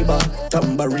neighbor.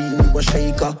 Tambourine, you a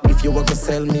shaker. If you want to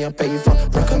sell me a paper,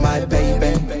 rock my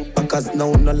baby. Because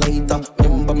now no later.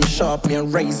 Remember me sharp, me a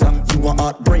razor. You a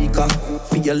heartbreaker.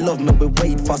 For your love, me we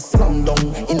wait for slam down.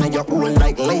 Inna your hole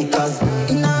like Lakers.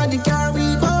 Inna the car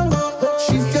we gon' go.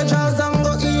 Shift your jaws and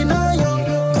go inna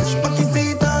yo. Touch back your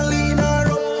seat and lean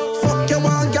her up. Fuck your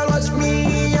one girl, watch me.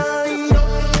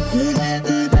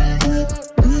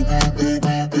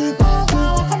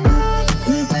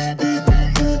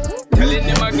 Telling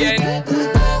him again.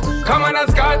 Come on,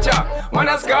 a scotcha. Man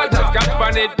a scotcha. Scotch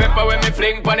pan it, pepper when me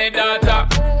fling pan it data.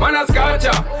 Man a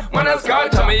scotcha. Man a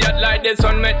scotcha. Me yacht like the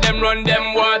sun, make them run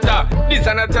them water. This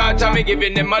and a torture, me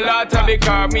giving them a lotta.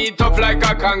 Because me tough like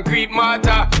a concrete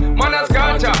mortar. Man a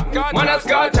scotcha. Man a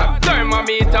scotcha.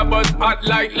 Thermometer buzz hot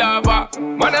like lava.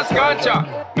 Man a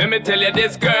scotcha. Let me tell you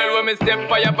this girl, when me step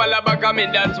for your palabaka, I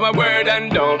mean that's my word.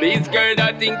 And don't be scared,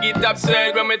 I think it's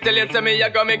absurd. When me tell you, say me, I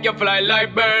gonna make you fly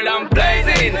like bird. I'm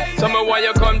blazing. So me want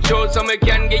you come true, so me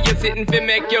can get you sitting fi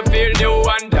make you feel new.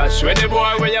 And dash with the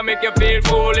boy where you make you feel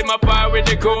fool. cool, in my fire with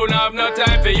the cool, now have no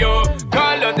time for you.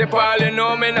 Call out the pal, you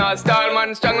know me not stall,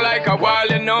 man strong like a wall,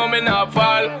 you know me not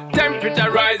fall.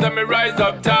 Temperature rise and me rise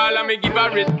up tall, and me give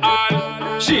her it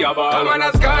all. She a ball. Man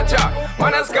a scotcha,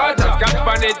 scotch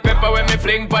pan it, pepper when me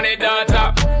fling pan it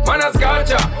data. Man a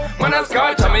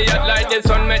scotcha, me hot like the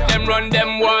sun, make them run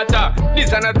them water.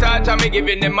 This an a touch, me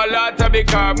giving them a lot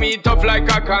because me tough like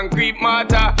a concrete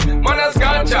mortar. Man a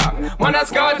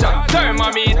scotcha,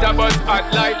 thermometer buzz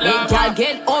hot like lava. Y'all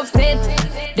get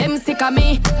upset, them sick of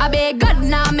me. I beg God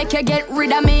now make you get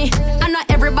rid of me. I know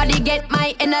everybody get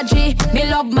my energy. Me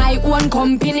love my own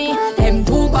company. Them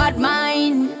too bad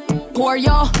mind. Poor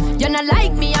yo, you not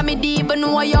like me, I me deep even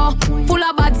know yo. Full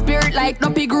of bad spirit like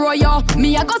Duppy grow yo.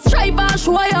 Me I go strive and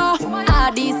show yo.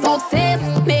 All these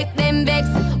success make them vex.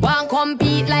 Want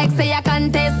compete like say I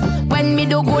contest. When me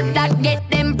do good that get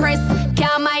them press.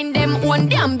 Can't mind them own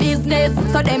damn business.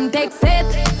 So them take set,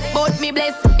 but me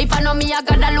bless. If I know me I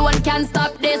God alone can't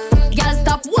stop this. Girl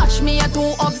stop watch me, you're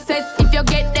too obsessed. If you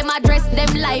get them address,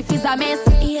 them life is a mess.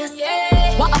 Yes.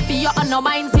 Yeah. What I feel you on no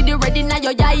mind, see the ready now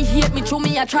your eye. Hate me through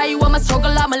me, I try you, I'm a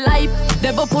struggle, I'm alive.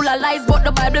 Devil full of lies, but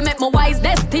the Bible make me wise.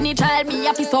 Destiny child, me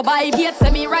have to survive. Yet say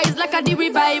me rise like a the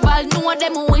revival. Know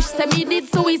them who wish say me did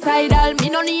suicidal. Me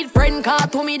no need friend, car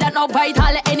to me that no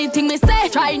vital. Anything me say,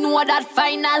 try know that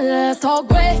final. So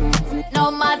great,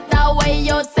 no matter what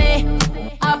you say,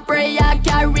 I pray I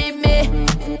carry me.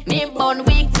 Me born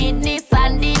wickedness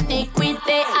and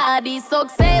iniquity. All the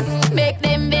success, make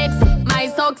them vex. My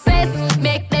success,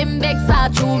 make them vex. I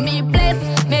true me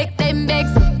bless, make them vex.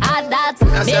 I that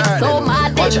make so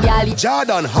mad them gal.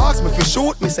 Jordan asked me for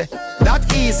shoot me say that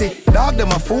easy. Dog them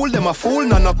a fool,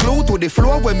 none no clue to the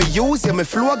floor when me use. Yeah me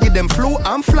floor give them flu.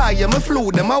 I'm fly, yeah me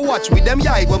flew. Them a watch with them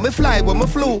yai when me fly, when me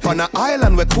flew. On an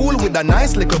island we cool with a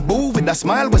nice little boo. With a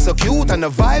smile we so cute and a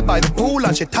vibe by the pool.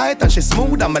 And she tight and she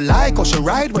smooth. I'm a like how she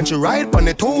ride when she ride on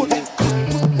the tool.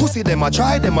 Pussy them I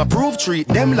try, them I prove. Treat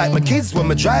them like my kids when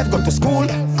me drive go to school.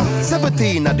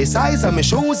 17 at the size of my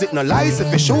shoes. It no lies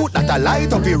if you shoot that I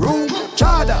light up your room.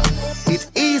 Chada,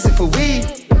 it's easy for we.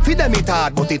 Feed them it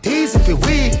hard but it easy for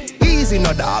we. Easy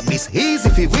no dog, it's easy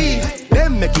for we.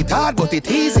 Them make it hard but it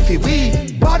easy for we.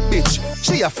 Bad bitch,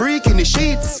 she a freak in the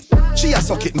sheets. She a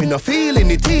suck it, me no feel in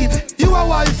the teeth. You a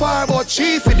wildfire but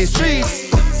she for the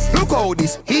streets. Look how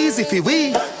this easy for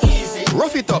we.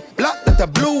 Rough it up, black that a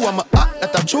blue. I'm a hot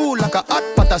that a true like a hot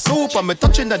pot of soup. I'm a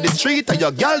touching at the street and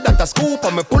your girl that a scoop.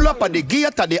 I'm a pull up at the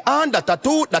gate at the hand that a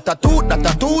toot, that a toot, that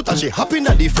a toot. And she hopping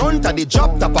at the front of the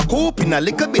drop top a coupe. In a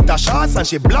little bit of shots and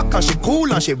she black and she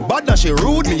cool and she bad and she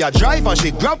rude. Me a drive and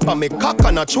she grab and me cock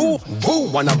and a chew. Woo,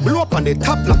 wanna blow up on the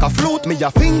top like a flute. Me a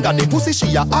finger the pussy,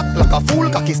 she a act like a fool.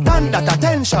 Cocky stand at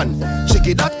attention. She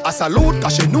give that a salute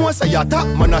cause she know say a top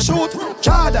man a shoot.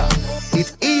 Chada,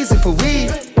 it's easy for we.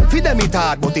 Feed them it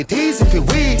hard, but it easy for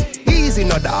we. Easy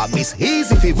no dog, it's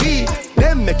easy for we.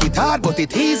 Them make it hard, but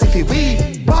it easy for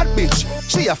we. Bad bitch,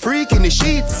 she a freak in the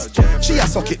sheets. She a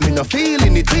suck it, me no feel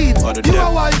in the teeth. You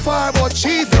a wildfire, but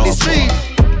she for the street.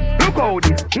 Look how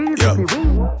this easy for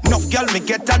we. Enough girl me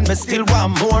get and me still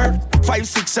want more. 5,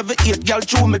 6, 7, 8 girl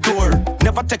through me door.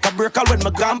 Never take a break all when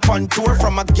me gone on tour.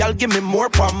 From a girl give me more,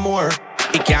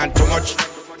 It can't too much.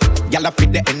 Girl I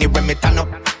fit the anywhere me turn up.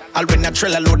 All when I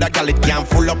trail a load of gal, it can't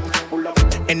full up.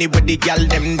 Anyway, the gal,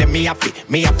 them me happy,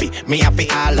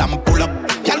 all I'm pull up.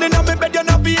 Gal in me bed, you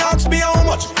never ask me how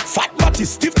much. Fat body,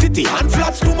 stiff titty, hand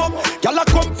flat stomach. Gal I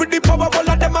come for the power, all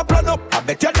of them a plan up. I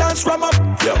bet you dance ram up,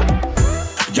 yo.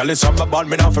 Gal is on my band,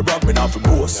 me not for brag, me not for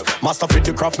boast. Master fit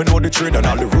the craft, me know the trade and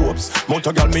all the ropes.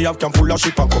 Mountain gal me have can full of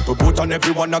ship and couple boat. And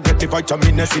everyone I get the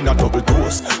vitamins in a double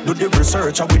dose. Do the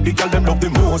research, and with the gal them love the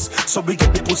most. So we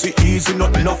get the pussy easy,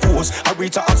 nothing no force. I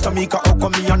reach her ask Tamika, how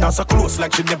come me and her so close?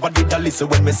 Like she never did a listen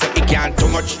when me say it can't too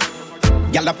much.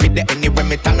 Gal I fit the anywhere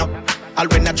me turn up. All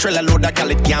when I trail a load of gal,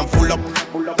 it can't full up.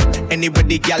 Anyway,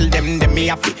 the gal them me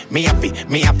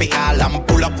happy, all I'm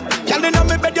pull up. Gal in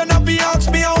me bed, you never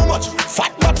ask me how much.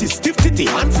 Fat body, stiff titty,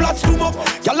 hand flat stomach.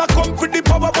 Gal I come for the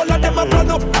power, all of them a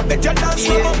plan up. I bet you dance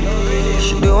ram up.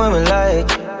 She do what me like.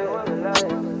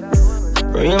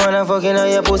 Real man, I'm fucking on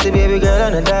your pussy, baby girl,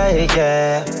 on a diet,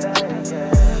 yeah.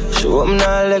 Show up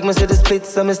now, like me see the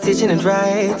splits, I'm stitching it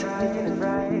right.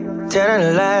 Turn on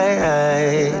the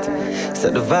light,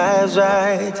 set the vibes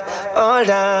right, all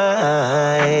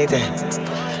night.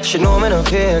 She know me no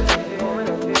fake.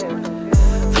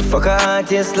 Fuck a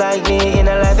artist like me in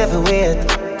a life every week.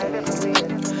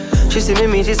 She see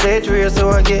me, she say it's real, so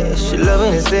I guess she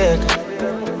loving it sick.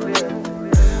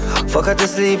 Fuck her to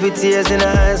sleep with tears in her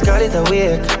eyes, call it a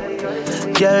wake.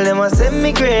 Girl, them a send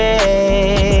me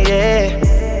great, yeah.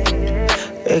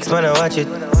 Ex-man, I watch it.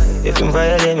 If him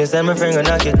violate me, send my friend gonna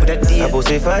knock it. A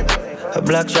pussy fat, a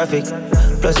black traffic.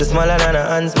 Plus it's smaller than a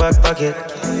hand's back pocket.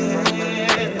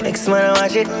 Next man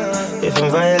watch it. If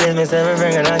him violate me, send my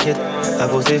friend gonna knock it. A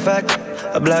pussy fat,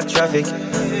 a black traffic.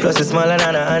 Plus it's smaller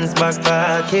than a hand's back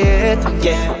pocket.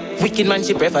 Yeah. Wicked man,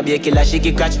 she prefer be a killer, she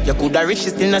get catch. You coulda rich, she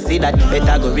still not see that.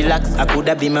 Better go relax. I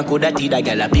coulda be man, coulda tea that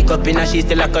girl. I pick up in her, she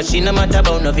still a cause she no matter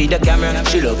about no video camera.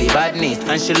 She love the badness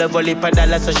and she love all the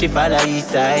dollars, so she follow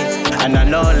east side. And I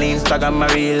know only Instagram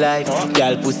my real life.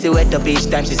 Girl pussy wet up each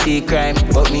time she see crime.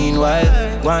 But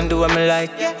meanwhile, go and do what me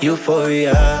like.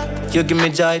 Euphoria, you give me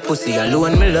joy, pussy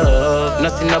alone me love.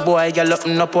 Nothing a boy, girl up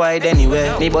no wide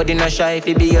anyway. Me body no shy if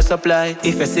it be your supply.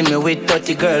 If you see me with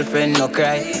 30 girlfriend, no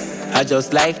cry. I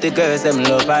just like the girls, them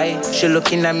love I. She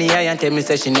looking at me eye and tell me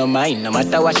say she no mind. No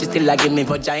matter what, she still like give me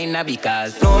vagina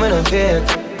because no me no fear.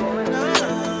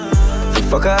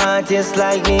 Fuck a artist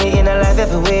like me in a life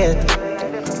every weird.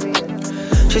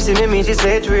 She see me, she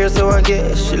say it's real, so I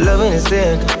guess she loving it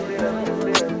still.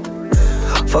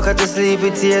 Fuck her to sleep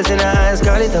with tears in her eyes,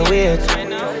 call it a weird.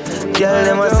 Girl,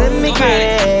 them a send me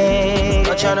great.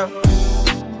 Watch out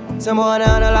now. Some boy on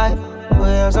a life. We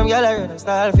have some girl around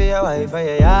style for your wife or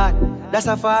your yard. That's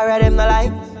how far I them no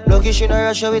like. Lucky she no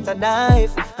rush her with a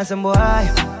knife. And some boy,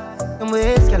 them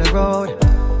ways girl road.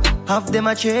 Half them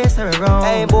a chase her around.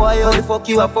 Hey boy, how the fuck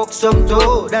you a fuck some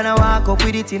too? Then I walk up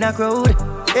with it in a crowd.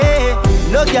 Hey,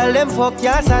 no girl them fuck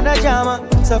yes and a jammer.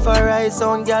 Safari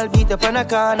sound girl beat up on a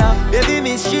corner. Baby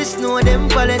miss she know them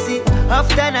policy.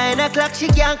 After 9 o'clock she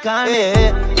can't call me.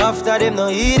 Hey, after them no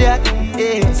idiot.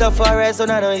 Hey, Safari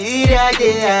sound I no idiot.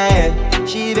 Yeah.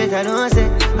 She better know say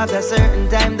after certain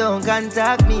time don't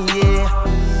contact me.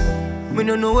 Yeah. Me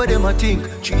no know what them a think.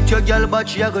 Treat your girl but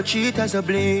she a go cheat as a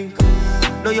blink.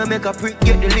 Now you make a prick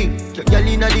get the link. Your girl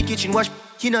inna the kitchen wash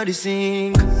inna the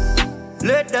sink.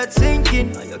 Let that sink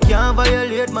in. You can't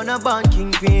violate man a band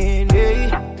kingpin. Hey.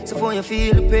 So for you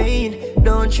feel the pain,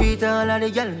 don't treat all of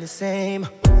the girl the same.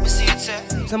 Me see it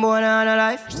say some boy on a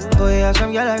life. Boy have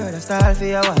some girl around a style for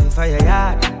your wife or your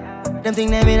yard. Them think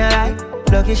them in a life.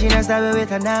 Lucky she not stab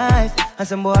with a knife. And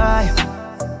some boy,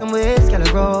 them ways girl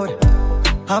road.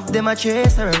 Half them a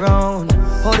chase her around.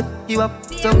 Hold you up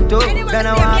some dope. Then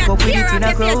I walk up with it in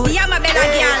a crowd.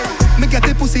 Me get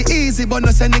the pussy easy, but no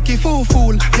say Nicky fool.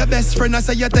 Your best friend I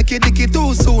say you take it dicky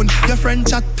too soon. Your friend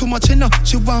chat too much, you know.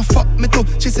 She want fuck me too.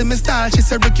 She say me style, she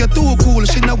say Rick you too cool.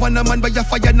 She no want a man but you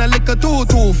fire na liquor too.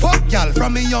 Fuck y'all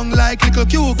from me young like little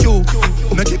QQ.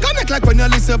 Make it connect like when you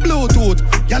listen Bluetooth.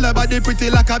 Y'all body pretty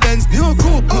like a Benz new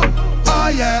coupe. Oh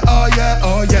yeah, oh yeah,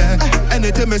 oh yeah.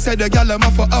 Anything me say the y'all am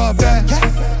for up there.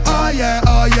 Oh yeah,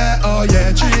 oh yeah, oh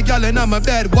yeah. 3 y'all in my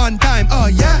bed one time. Oh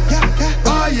yeah,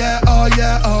 oh yeah, oh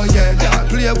yeah, oh yeah.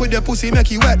 Play with the pussy, make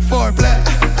it wet for play.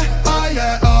 Oh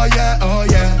yeah, oh yeah, oh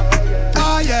yeah.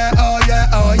 Oh yeah, oh yeah,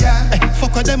 oh yeah.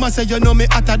 Fuck with them, I say you know me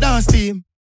at a dance team.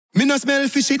 Me no smell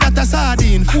fishy, that a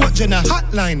sardine. Fort Jenna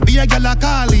hotline, be a gal a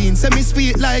calling. Say me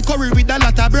sweet like curry with a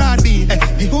lot of broad bean.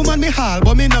 The woman me haul,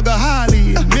 but me no go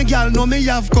hally. Me gal know me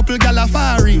have couple gal a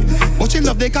fari. But she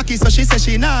love the cocky, so she say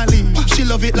she gnarly. She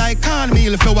love it like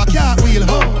cornmeal, flour cartwheel.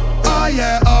 Oh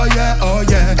yeah, oh yeah, oh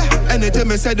yeah. Anything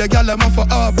me say the gal am for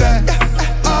up there.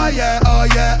 Oh yeah, oh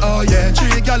yeah, oh yeah.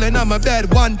 3 gal in my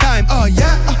bed one time. Oh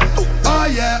yeah, oh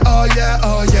yeah, oh yeah,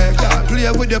 oh yeah.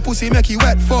 Play with the pussy, make it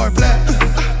wet for play.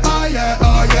 Oh yeah,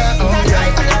 oh yeah, oh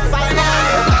yeah.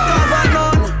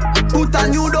 Put a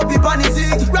new dopey on the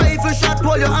zig. Rifle shot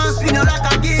while your hands spin you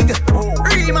like a gig.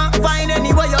 Rima, find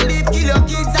anywhere you live. Kill your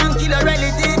kids and kill your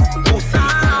relatives.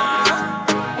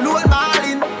 Loan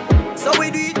ballin', so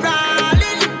we do it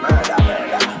ballin'.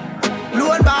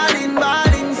 Loan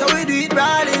ballin', so we do it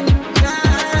ballin'.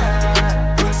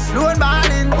 Loan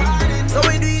ballin', so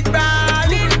we do it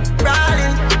ballin'.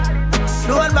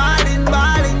 Loan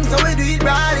ballin', so we do it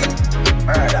ballin'.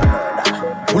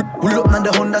 Pull up on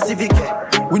the Honda Civic.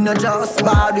 We no just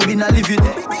bad, we no live it.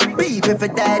 Beep if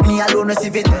it dead, me alone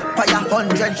receive it. Fire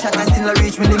 100 shot and still no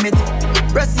reach me limit.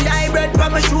 Press the hybrid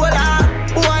from my shoulder.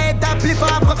 Boy, it a flip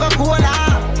off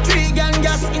Coca-Cola. 3 gang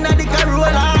gas in the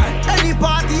Corolla. Any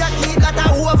party I keep that a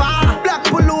over. Black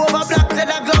pullover, black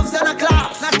leather gloves and a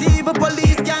clocks. Not even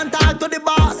police can talk to the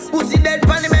boss. Pussy dead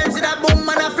pan the men, see that boom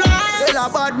and a flash. Tell a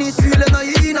badness feeling no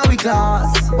in our class.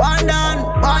 One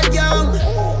down, bad young.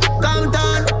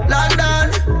 Compton,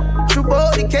 London.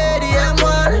 About the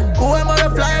KDM1, who am I to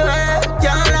fly away?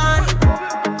 Can't land.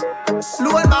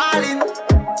 Loan ballin',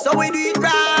 so we do it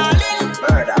ballin'.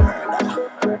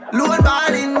 Loan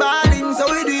ballin', so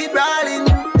we do it ballin'.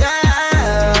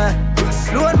 Yeah.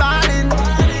 Loan ballin',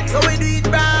 so we do it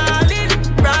ballin'.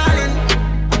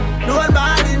 Loan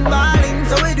ballin',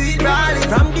 so we do it ballin'.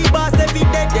 From the boss every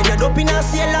day, then you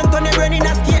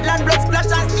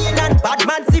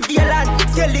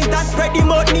Spread the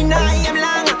mud, me nah aim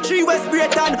long. 3 West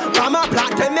Brighton, Mama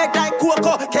Black, them make like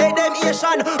Coco, K them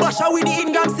Asian. Basha with the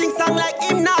Ingram, sing song like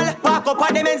hymnal. Park up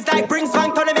on them ends like bring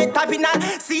swang, tournament tapping on.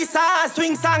 Seesaw,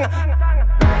 swing song.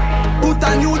 Put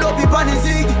a new dopey on the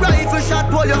zig. Rifle shot,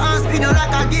 pull your hands, spin you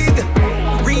like a gig.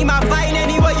 Rima fine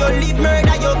anywhere you live,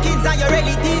 murder your kids and your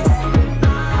relatives.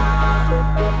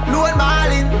 Lone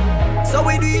ballin', so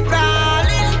we do it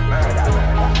ballin'.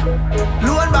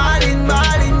 Lone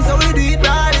ballin', so we do it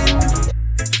ballin'.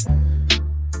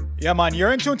 Yeah, man,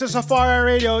 you're in tune to Safari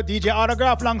Radio, DJ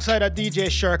Autograph alongside a DJ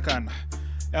Shurkan.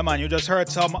 Yeah, man, you just heard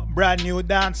some brand new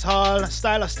dancehall,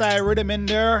 style rhythm in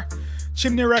there.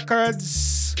 Chimney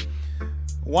Records.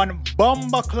 One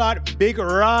bomber clot, big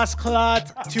Ross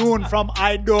clot tune from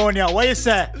Idonia. What you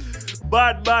say?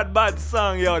 Bad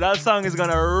song, yo. That song is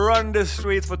gonna run the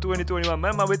streets for 2021.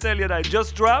 Remember, we tell you that it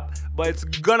just dropped, but it's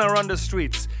gonna run the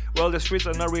streets. Well, the streets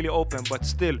are not really open, but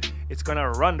still, it's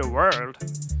gonna run the world.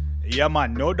 Yeah,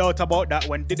 man, no doubt about that.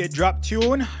 When did it drop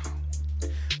tune?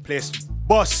 Place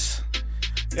bus.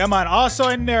 Yeah, man, also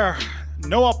in there,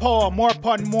 Noah Power, More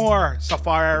Pun More,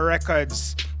 Safari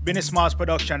Records, Benny Smalls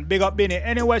Production. Big up Benny,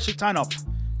 anywhere she turn up.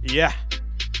 Yeah.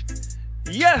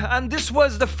 Yeah, and this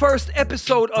was the first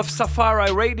episode of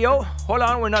Safari Radio. Hold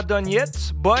on, we're not done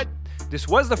yet, but this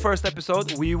was the first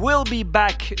episode. We will be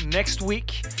back next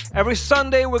week. Every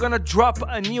Sunday, we're gonna drop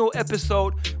a new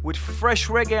episode with fresh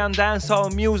reggae and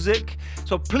dancehall music.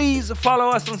 So please follow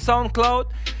us on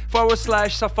SoundCloud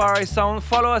 /Safari Sound.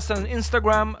 Follow us on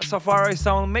Instagram, Safari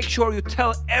Sound. Make sure you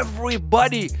tell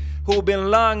everybody who've been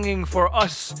longing for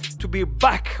us to be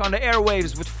back on the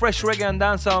airwaves with fresh reggae and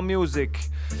dancehall music.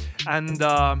 And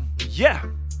yeah,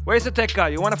 where's the tech guy?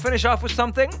 You wanna finish off with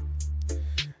something?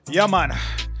 Yeah, man.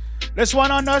 This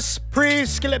one on us,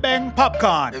 pre-Skillibeng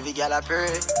Popcorn.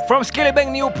 From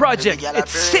Skillibeng new project.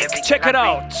 It's sick, check it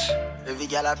out.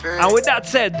 And with that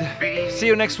said, see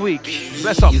you next week.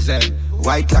 Bless up.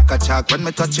 White like a chalk when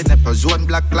me touching the zone.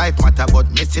 Black life matter, but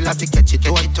me still have to catch it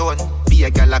on. Be a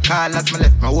gal a call as me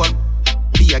left my home.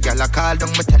 Be a gal a call down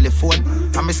my telephone.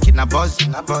 And me skin a buzz,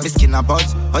 me skin a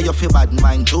buzz. How you feel bad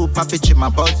mind too, papi chim my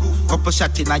buzz. Couple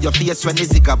shot in your face when the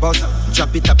zigga buzz.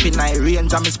 Drop it up in my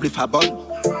range and me spliff a bun.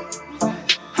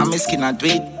 And me skin a do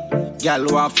it. Gal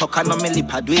want fuck and no me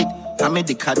lip a do it. And me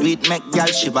dick a do it, make gal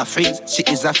shiver freeze. She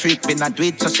is a freak, me not do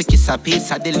it, so she kiss a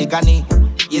piece of the ligani.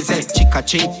 Is a chick a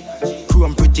cheat.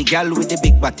 Chrome pretty gal with the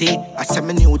big body. I say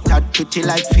me new tad pretty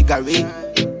like figure eight.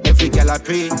 Every gal a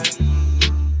pray.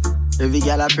 Every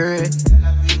gal a pray.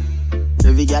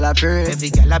 Every gal a pray. Every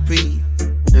gal a pray.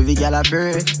 Every gal a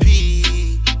pray.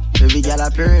 Every gal a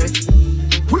pray.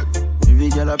 Every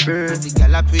gal a pray. Every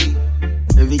gal a pray.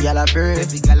 Every gal a pray.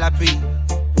 Every gal a pray.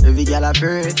 Every gal a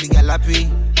pray. Every gal a pray.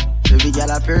 Every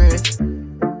gal a pray.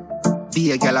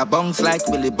 Be a gal a bounce like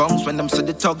Willie Bounce when them see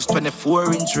the tugs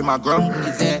 24-inch rim a ground.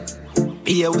 Is it?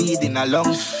 Be a weed in a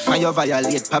lungs. When you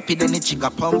violate papi, then it chigga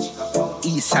pump.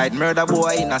 Eastside murder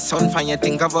boy in a sun. When you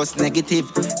think of us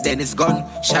negative, then it's gone.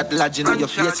 Shot lodging on your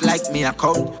face like me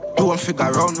account. Don't figure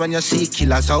around when you see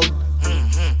killers out.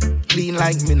 Clean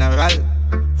like mineral.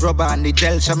 Rubber and the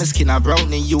gel, so my skin a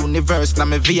brown in universe. Now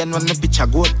my vein when the picture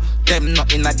go. Them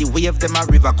nothing at the wave, them a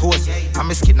river coast. And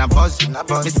my skin a buzz,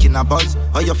 my skin a buzz.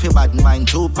 How you feel bad mind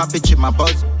too, papi chim a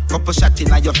buzz. Couple shot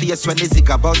in your face when the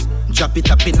zigga buzz. Drop it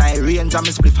up in my range and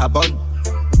me spliff a bun.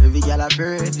 Every gal a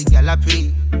pray, every gal a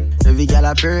pray. Every gal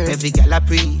a pray, every gal a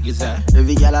pray.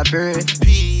 Every gal a pray,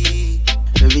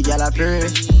 every gal a pray.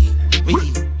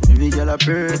 Every gal a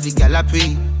pray, every gal a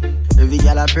pray. Every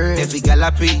gal a pray, every gal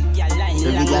a pray.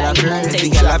 Every gal a pray, every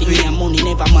gal a pray. Money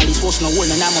never malice, was no hole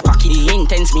in my pocket.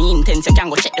 Intense, me intense. You can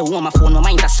go check the home, my phone. My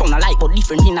mind a sound alike, but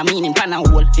different in a meaning. Pan a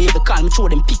hole. They ever call me throw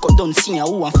them pick up, don't see a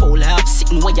who and foul. Up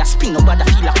sitting where you spin, nobody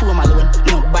feel like room alone.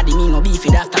 Nobody me no beef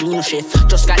it after me no chef.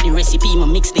 Just got the recipe, me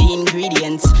mix the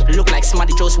ingredients. Look like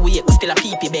somebody just wait, but still a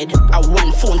peepee bed. A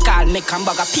one phone call, make a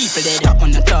bag of people dead. Up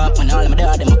on the top, when all of my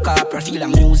dad them a copper. Feel a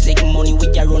music, money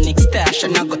with your own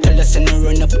extortion. I go tell us and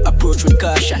run up, approach with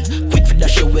caution. Quick for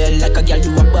dash away like a girl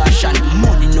do abortion.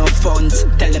 Money no funds,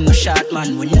 tell them no short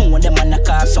man. We know them on a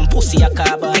car, some pussy a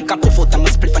carbon. Make a puff out of my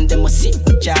spliff and them a sit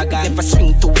with jagger. Never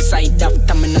swing two side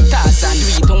after me no Tarzan.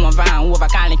 We don't have an over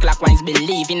calling clockwise.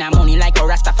 Believe in a money like a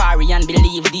Rastafari and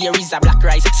believe there is a black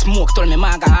rice. Smoke told me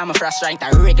maga I'm a frost right.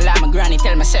 A regular my granny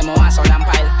tell me say me want some lamp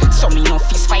pile. So me no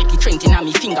fist fight the trend in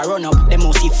me finger run up. Them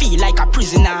must feel like a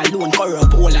prisoner alone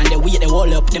corrupt. All and they wait they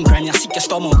wall up. Them granny sick your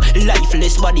stomach.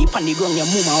 Lifeless body pan the ground your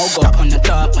mama hug up on the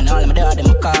top. When all of my dad them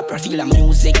a copper. Feel a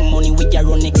music money with your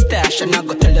own extortion. I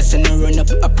go tell us and run up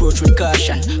approach with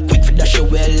caution. Quick for dash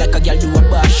away like a girl do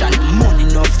abortion. Money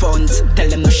no funds, tell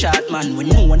them no short man. We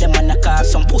know them man a car,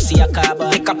 some pussy a car.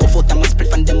 Make a puff out and a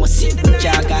split and them a sit.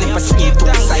 Jagger, if I skip to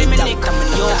the side down.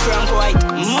 Yo, Frank White.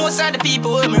 Most of the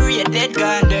people when me rate dead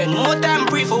gone. More time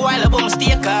pray for a while about me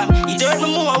stay calm. It hurt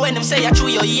me more when them say I chew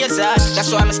your ears out.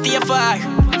 That's why I stay far.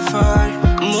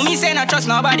 Mummy say not trust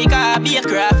nobody cause I be a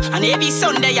craft. And every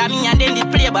Sunday I me and them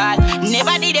did play ball.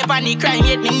 Never did it on the crime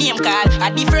yet me name call.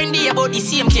 A different day about the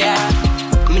same car.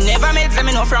 Me never met them,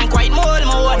 me know from quite more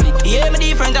one. Yeah, me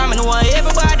different and me know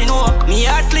everybody know. Me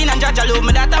heart clean and judge I love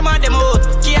me that I'm at them out.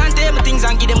 Can't tell me things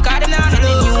and give them card them down. The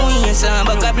new years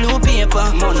but got blue paper.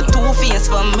 Man a two-face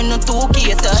for me no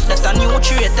two-cater. That a new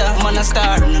traitor. Man a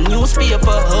star in the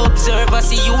newspaper. Observe I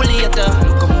see you later.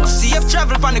 Safe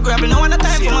travel on the gravel, no one a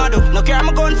time for model. No care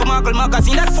I'm going for Markle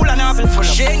magazine that full of novel.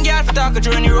 Shane girl for talk a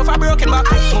journey rough a broken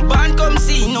back. My band come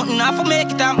see nothing off for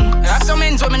make it happen. Have some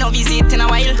ends when me no visit in a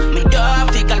while. Me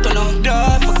dog forgot to know,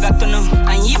 forgot to know.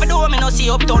 And even though me no see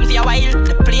uptown for a while,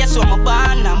 the place where my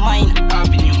band and mine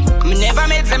avenue. Me never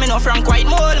met them, me know from quite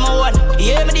more one.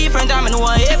 Yeah, me different and me know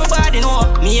everybody know.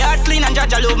 Me heart clean and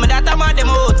judge I love me that I'm at them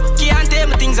out. Can't tell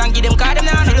me things and give them card them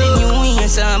down. The new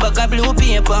years but got blue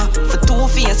paper. For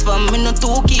two-face for me no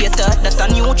two-cater. That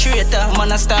a new traitor.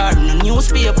 Man a star in the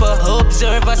newspaper.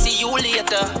 Observe I see you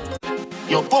later.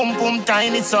 Your pum pum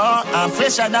tiny so and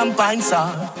fresher than pine so.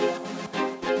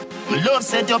 Me love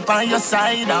set you on your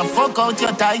side and fuck out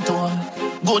your title.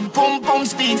 Good pum pum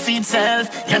speak for itself.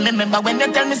 Yeah, me remember when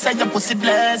you tell me say your pussy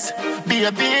blessed,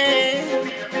 baby.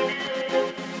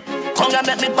 Come and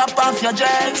make me pop off your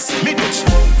dress. Me bitch,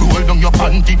 roll down your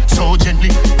panty so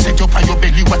gently. Set you on your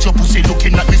belly, watch your pussy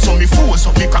looking at me. So me force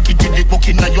up me cocky till it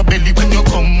bucking at your belly. When you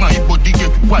come, my body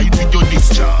get white with your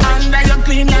discharge. And I you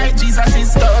clean like Jesus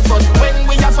is stuff. But when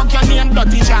we a fuck your name,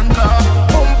 bloody janker.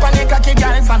 Pump on the cocky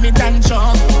girl for me dance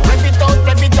up. Rev it out,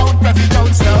 rev it out, rev it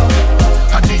out slow.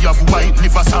 Caddy have white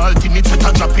liver salt in it. Set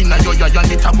a drop in a yo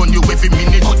and it a burn you every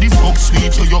minute. How the fuck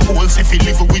sweet you your whole self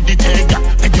live with the tiger.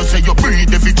 Make you say you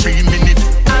breathe every 3 minutes.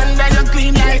 And I you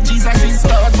clean like Jesus is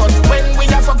stuff. But when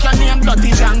we a fuck your name,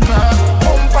 bloody janker.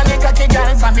 Pump on the cocky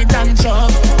girl for me dance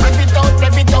up. Rev it out,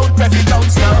 rev it out, rev it out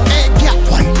slow. Hey, yeah.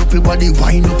 Wind up your body,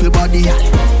 wind up your body.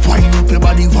 Wind up your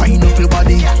body, wind up your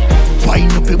body.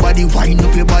 Wind up your body, wind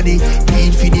up your body.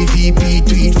 Tweet for the VP,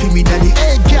 tweet for me daddy.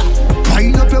 Hey, yeah.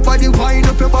 Wind up your body, wind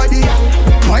up your body.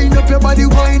 Wind up your body,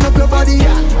 wind up your body.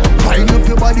 Wind up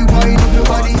your body, wind up your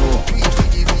body.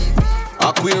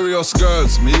 Aquarius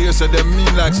girls, me hear say them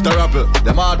mean like Starapple.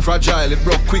 Them hard fragile, it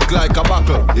broke quick like a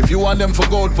buckle. If you want them for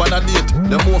gold pan a date,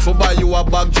 them more for buy you a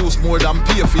bag juice more than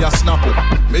pay for your snapple.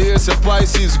 Me hear say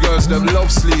Pisces girls, them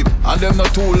love sleep. And them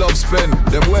not too love spend,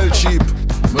 them well cheap.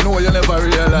 Me know you never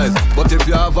realize, but if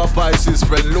you have a Pisces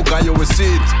friend, look and you will see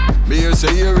it. Me hear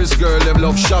say Aries girl, them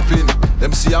love shopping.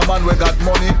 Them see a man we got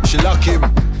money, she lock him.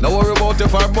 Now worry about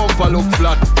if her bumper look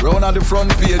flat. Round on the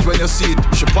front page when you see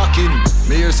it, she packing.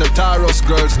 Me hear say Taurus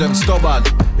girls, them stubborn.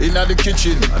 Inna the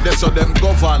kitchen, and that's how them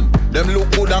govern. Them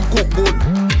look good and cook good.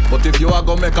 But if you are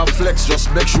gonna make a flex,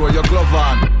 just make sure you glove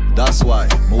on. That's why,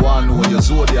 me want know your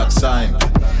zodiac sign.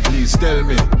 Please tell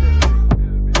me.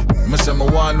 Me say me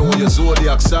want know your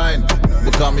zodiac sign.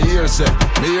 Because me hear say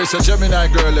Gemini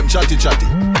girl, them chatty.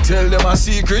 Tell them a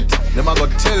secret, them a go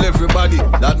tell everybody.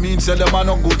 That means that them a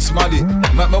no good smaddy.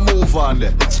 Make me move on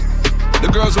them. The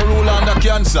girls who rule under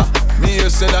Cancer, me hear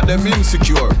say that them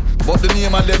insecure. But the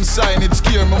name of them sign, it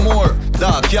scare me more.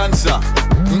 That Cancer.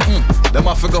 Them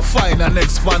a figure find a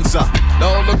next sponsor.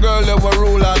 Now the girl that will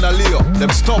rule under Leo, them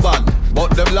stubborn,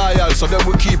 but them loyal, so them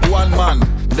will keep one man.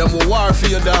 Them will war for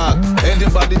your dog.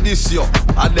 Anybody diss you,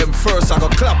 and them first I go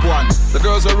clap one. The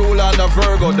girls who rule under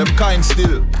Virgo, them kind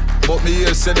still. But me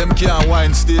here say them can't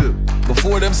whine still.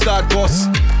 Before them start cuss,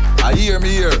 I hear me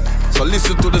here, so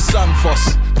listen to the song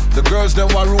first. The girls them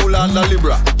want rule under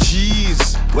Libra.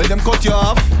 Jeez, when them cut you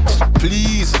off,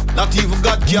 please, not even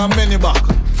God can many back.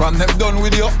 From them done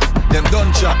with you, them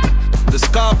done chat. The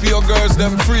Scorpio girls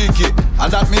them freaky,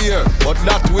 and that me here, but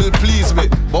that will please me.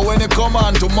 But when it come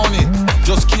on to money,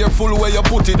 just careful where you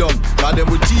put it on, cause them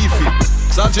will thief it.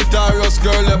 Sagittarius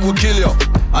girl them will kill you,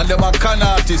 and them are con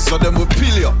artists, so them will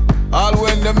pill you. All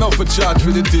when them not for charge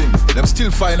for the thing, them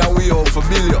still find a way out for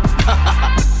bill you.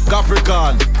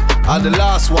 Capricorn, and the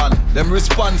last one, them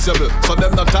responsible, so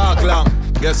them not talk long.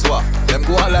 Guess what? Them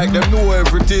go on like them know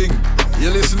everything.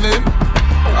 You listening?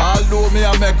 Although me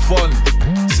I make fun.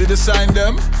 See the sign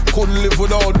them? Couldn't live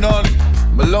without none.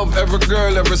 Me love every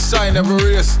girl, every sign, every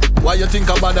race. Why you think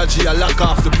about that G, I lock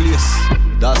off the place?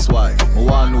 That's why, me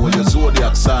want know your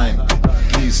zodiac sign.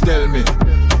 Please tell me.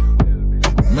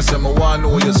 Me say me want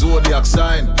know your zodiac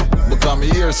sign. Because me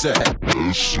here say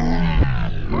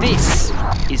This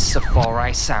is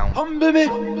Safari Sound. Humble me.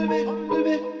 Humble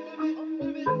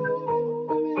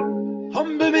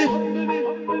me.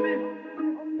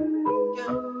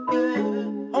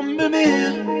 Humble me.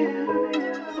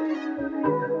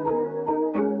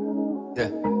 Yeah.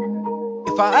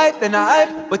 If I hype, then I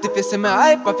hype. But if you see me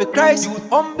hype, I feel Christ. You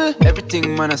humble.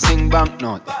 Everything, man, I sing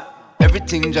banknote.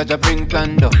 Everything judge I bring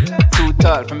planned out. Too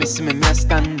tall for me see me a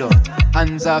stand out.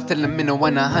 Hands off telling me no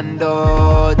wanna hand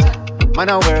out. Man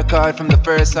I work hard from the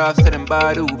first half to them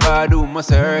badu must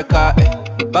have work hard.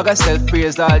 Bag of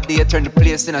self-praise all day, turn the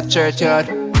place in a churchyard.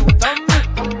 When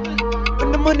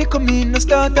the money come in, no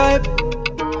start type.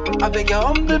 I beg you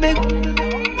humble me.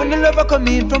 When the lover come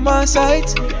in from our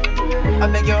side, I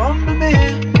beg you humble me.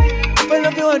 If I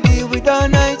love you, I deal with all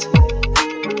night.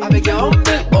 I beg you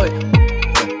humble, oi.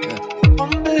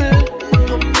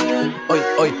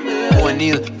 Oi, who a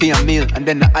kneel, for a meal, and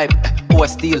then the hype. Who a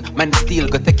steal, man the steal,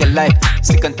 go take your life.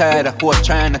 Sick and tired of who a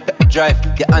trying to take the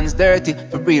drive. Your hands dirty,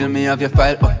 for real me have your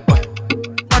file. Oi.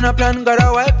 On a plan, got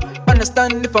a wipe.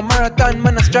 Understand if a marathon,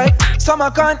 man a strike. Some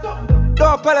I can't,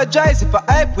 don't apologize if I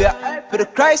hype. We are hype for the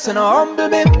Christ and I humble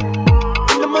me.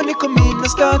 When the money come in, the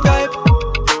start hype.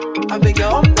 I beg you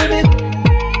humble me.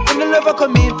 When the lover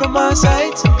come in from our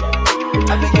side,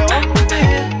 I beg you humble me.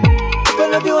 If I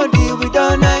love you, I deal with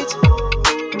all night.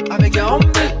 I beg you humble.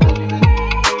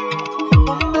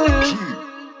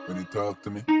 When you talk to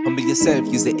me, humble yourself,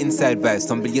 use the inside vibes.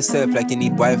 Humble yourself like you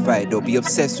need Wi-Fi. Don't be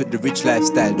obsessed with the rich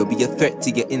lifestyle. Don't be a threat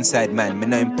to your inside man.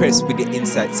 Man, I'm impressed with your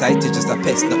inside side. You're just a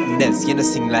pest, nothing else. You don't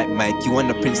sing like Mike. You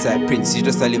want a prince like Prince. You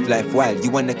just a live life wild.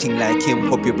 You want a king like him.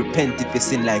 Hope you repent if you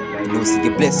sin like. No, see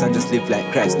you blessed and just live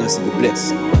like Christ. No, see you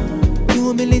blessed.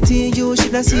 Humility, you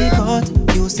should have seek out.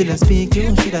 You still a speak,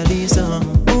 you should have listen.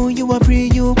 Oh, you a pray,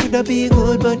 you could have be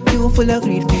good, but you full of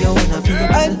greed for your own feel.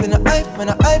 Hype, when I hype, when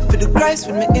I hype for the Christ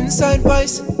with my inside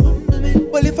voice.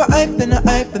 Well, if I hype, then I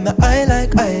hype, and I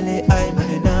like I lay, I'm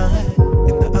in the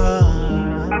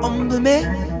eye. Humble me,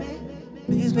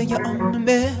 please make you humble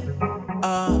me.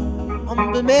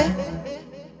 Humble me.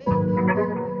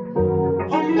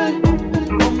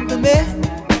 Humble me.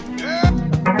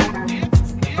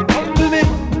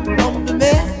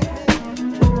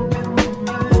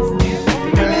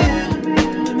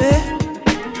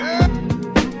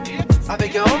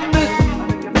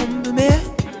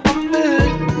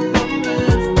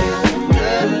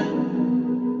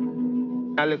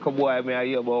 A little boy may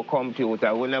hear about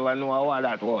computer, we never know what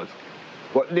that was.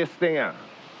 But this thing here,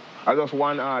 I just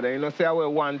one order. You know, say I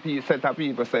will one piece set of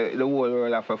people say the whole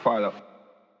world have to follow.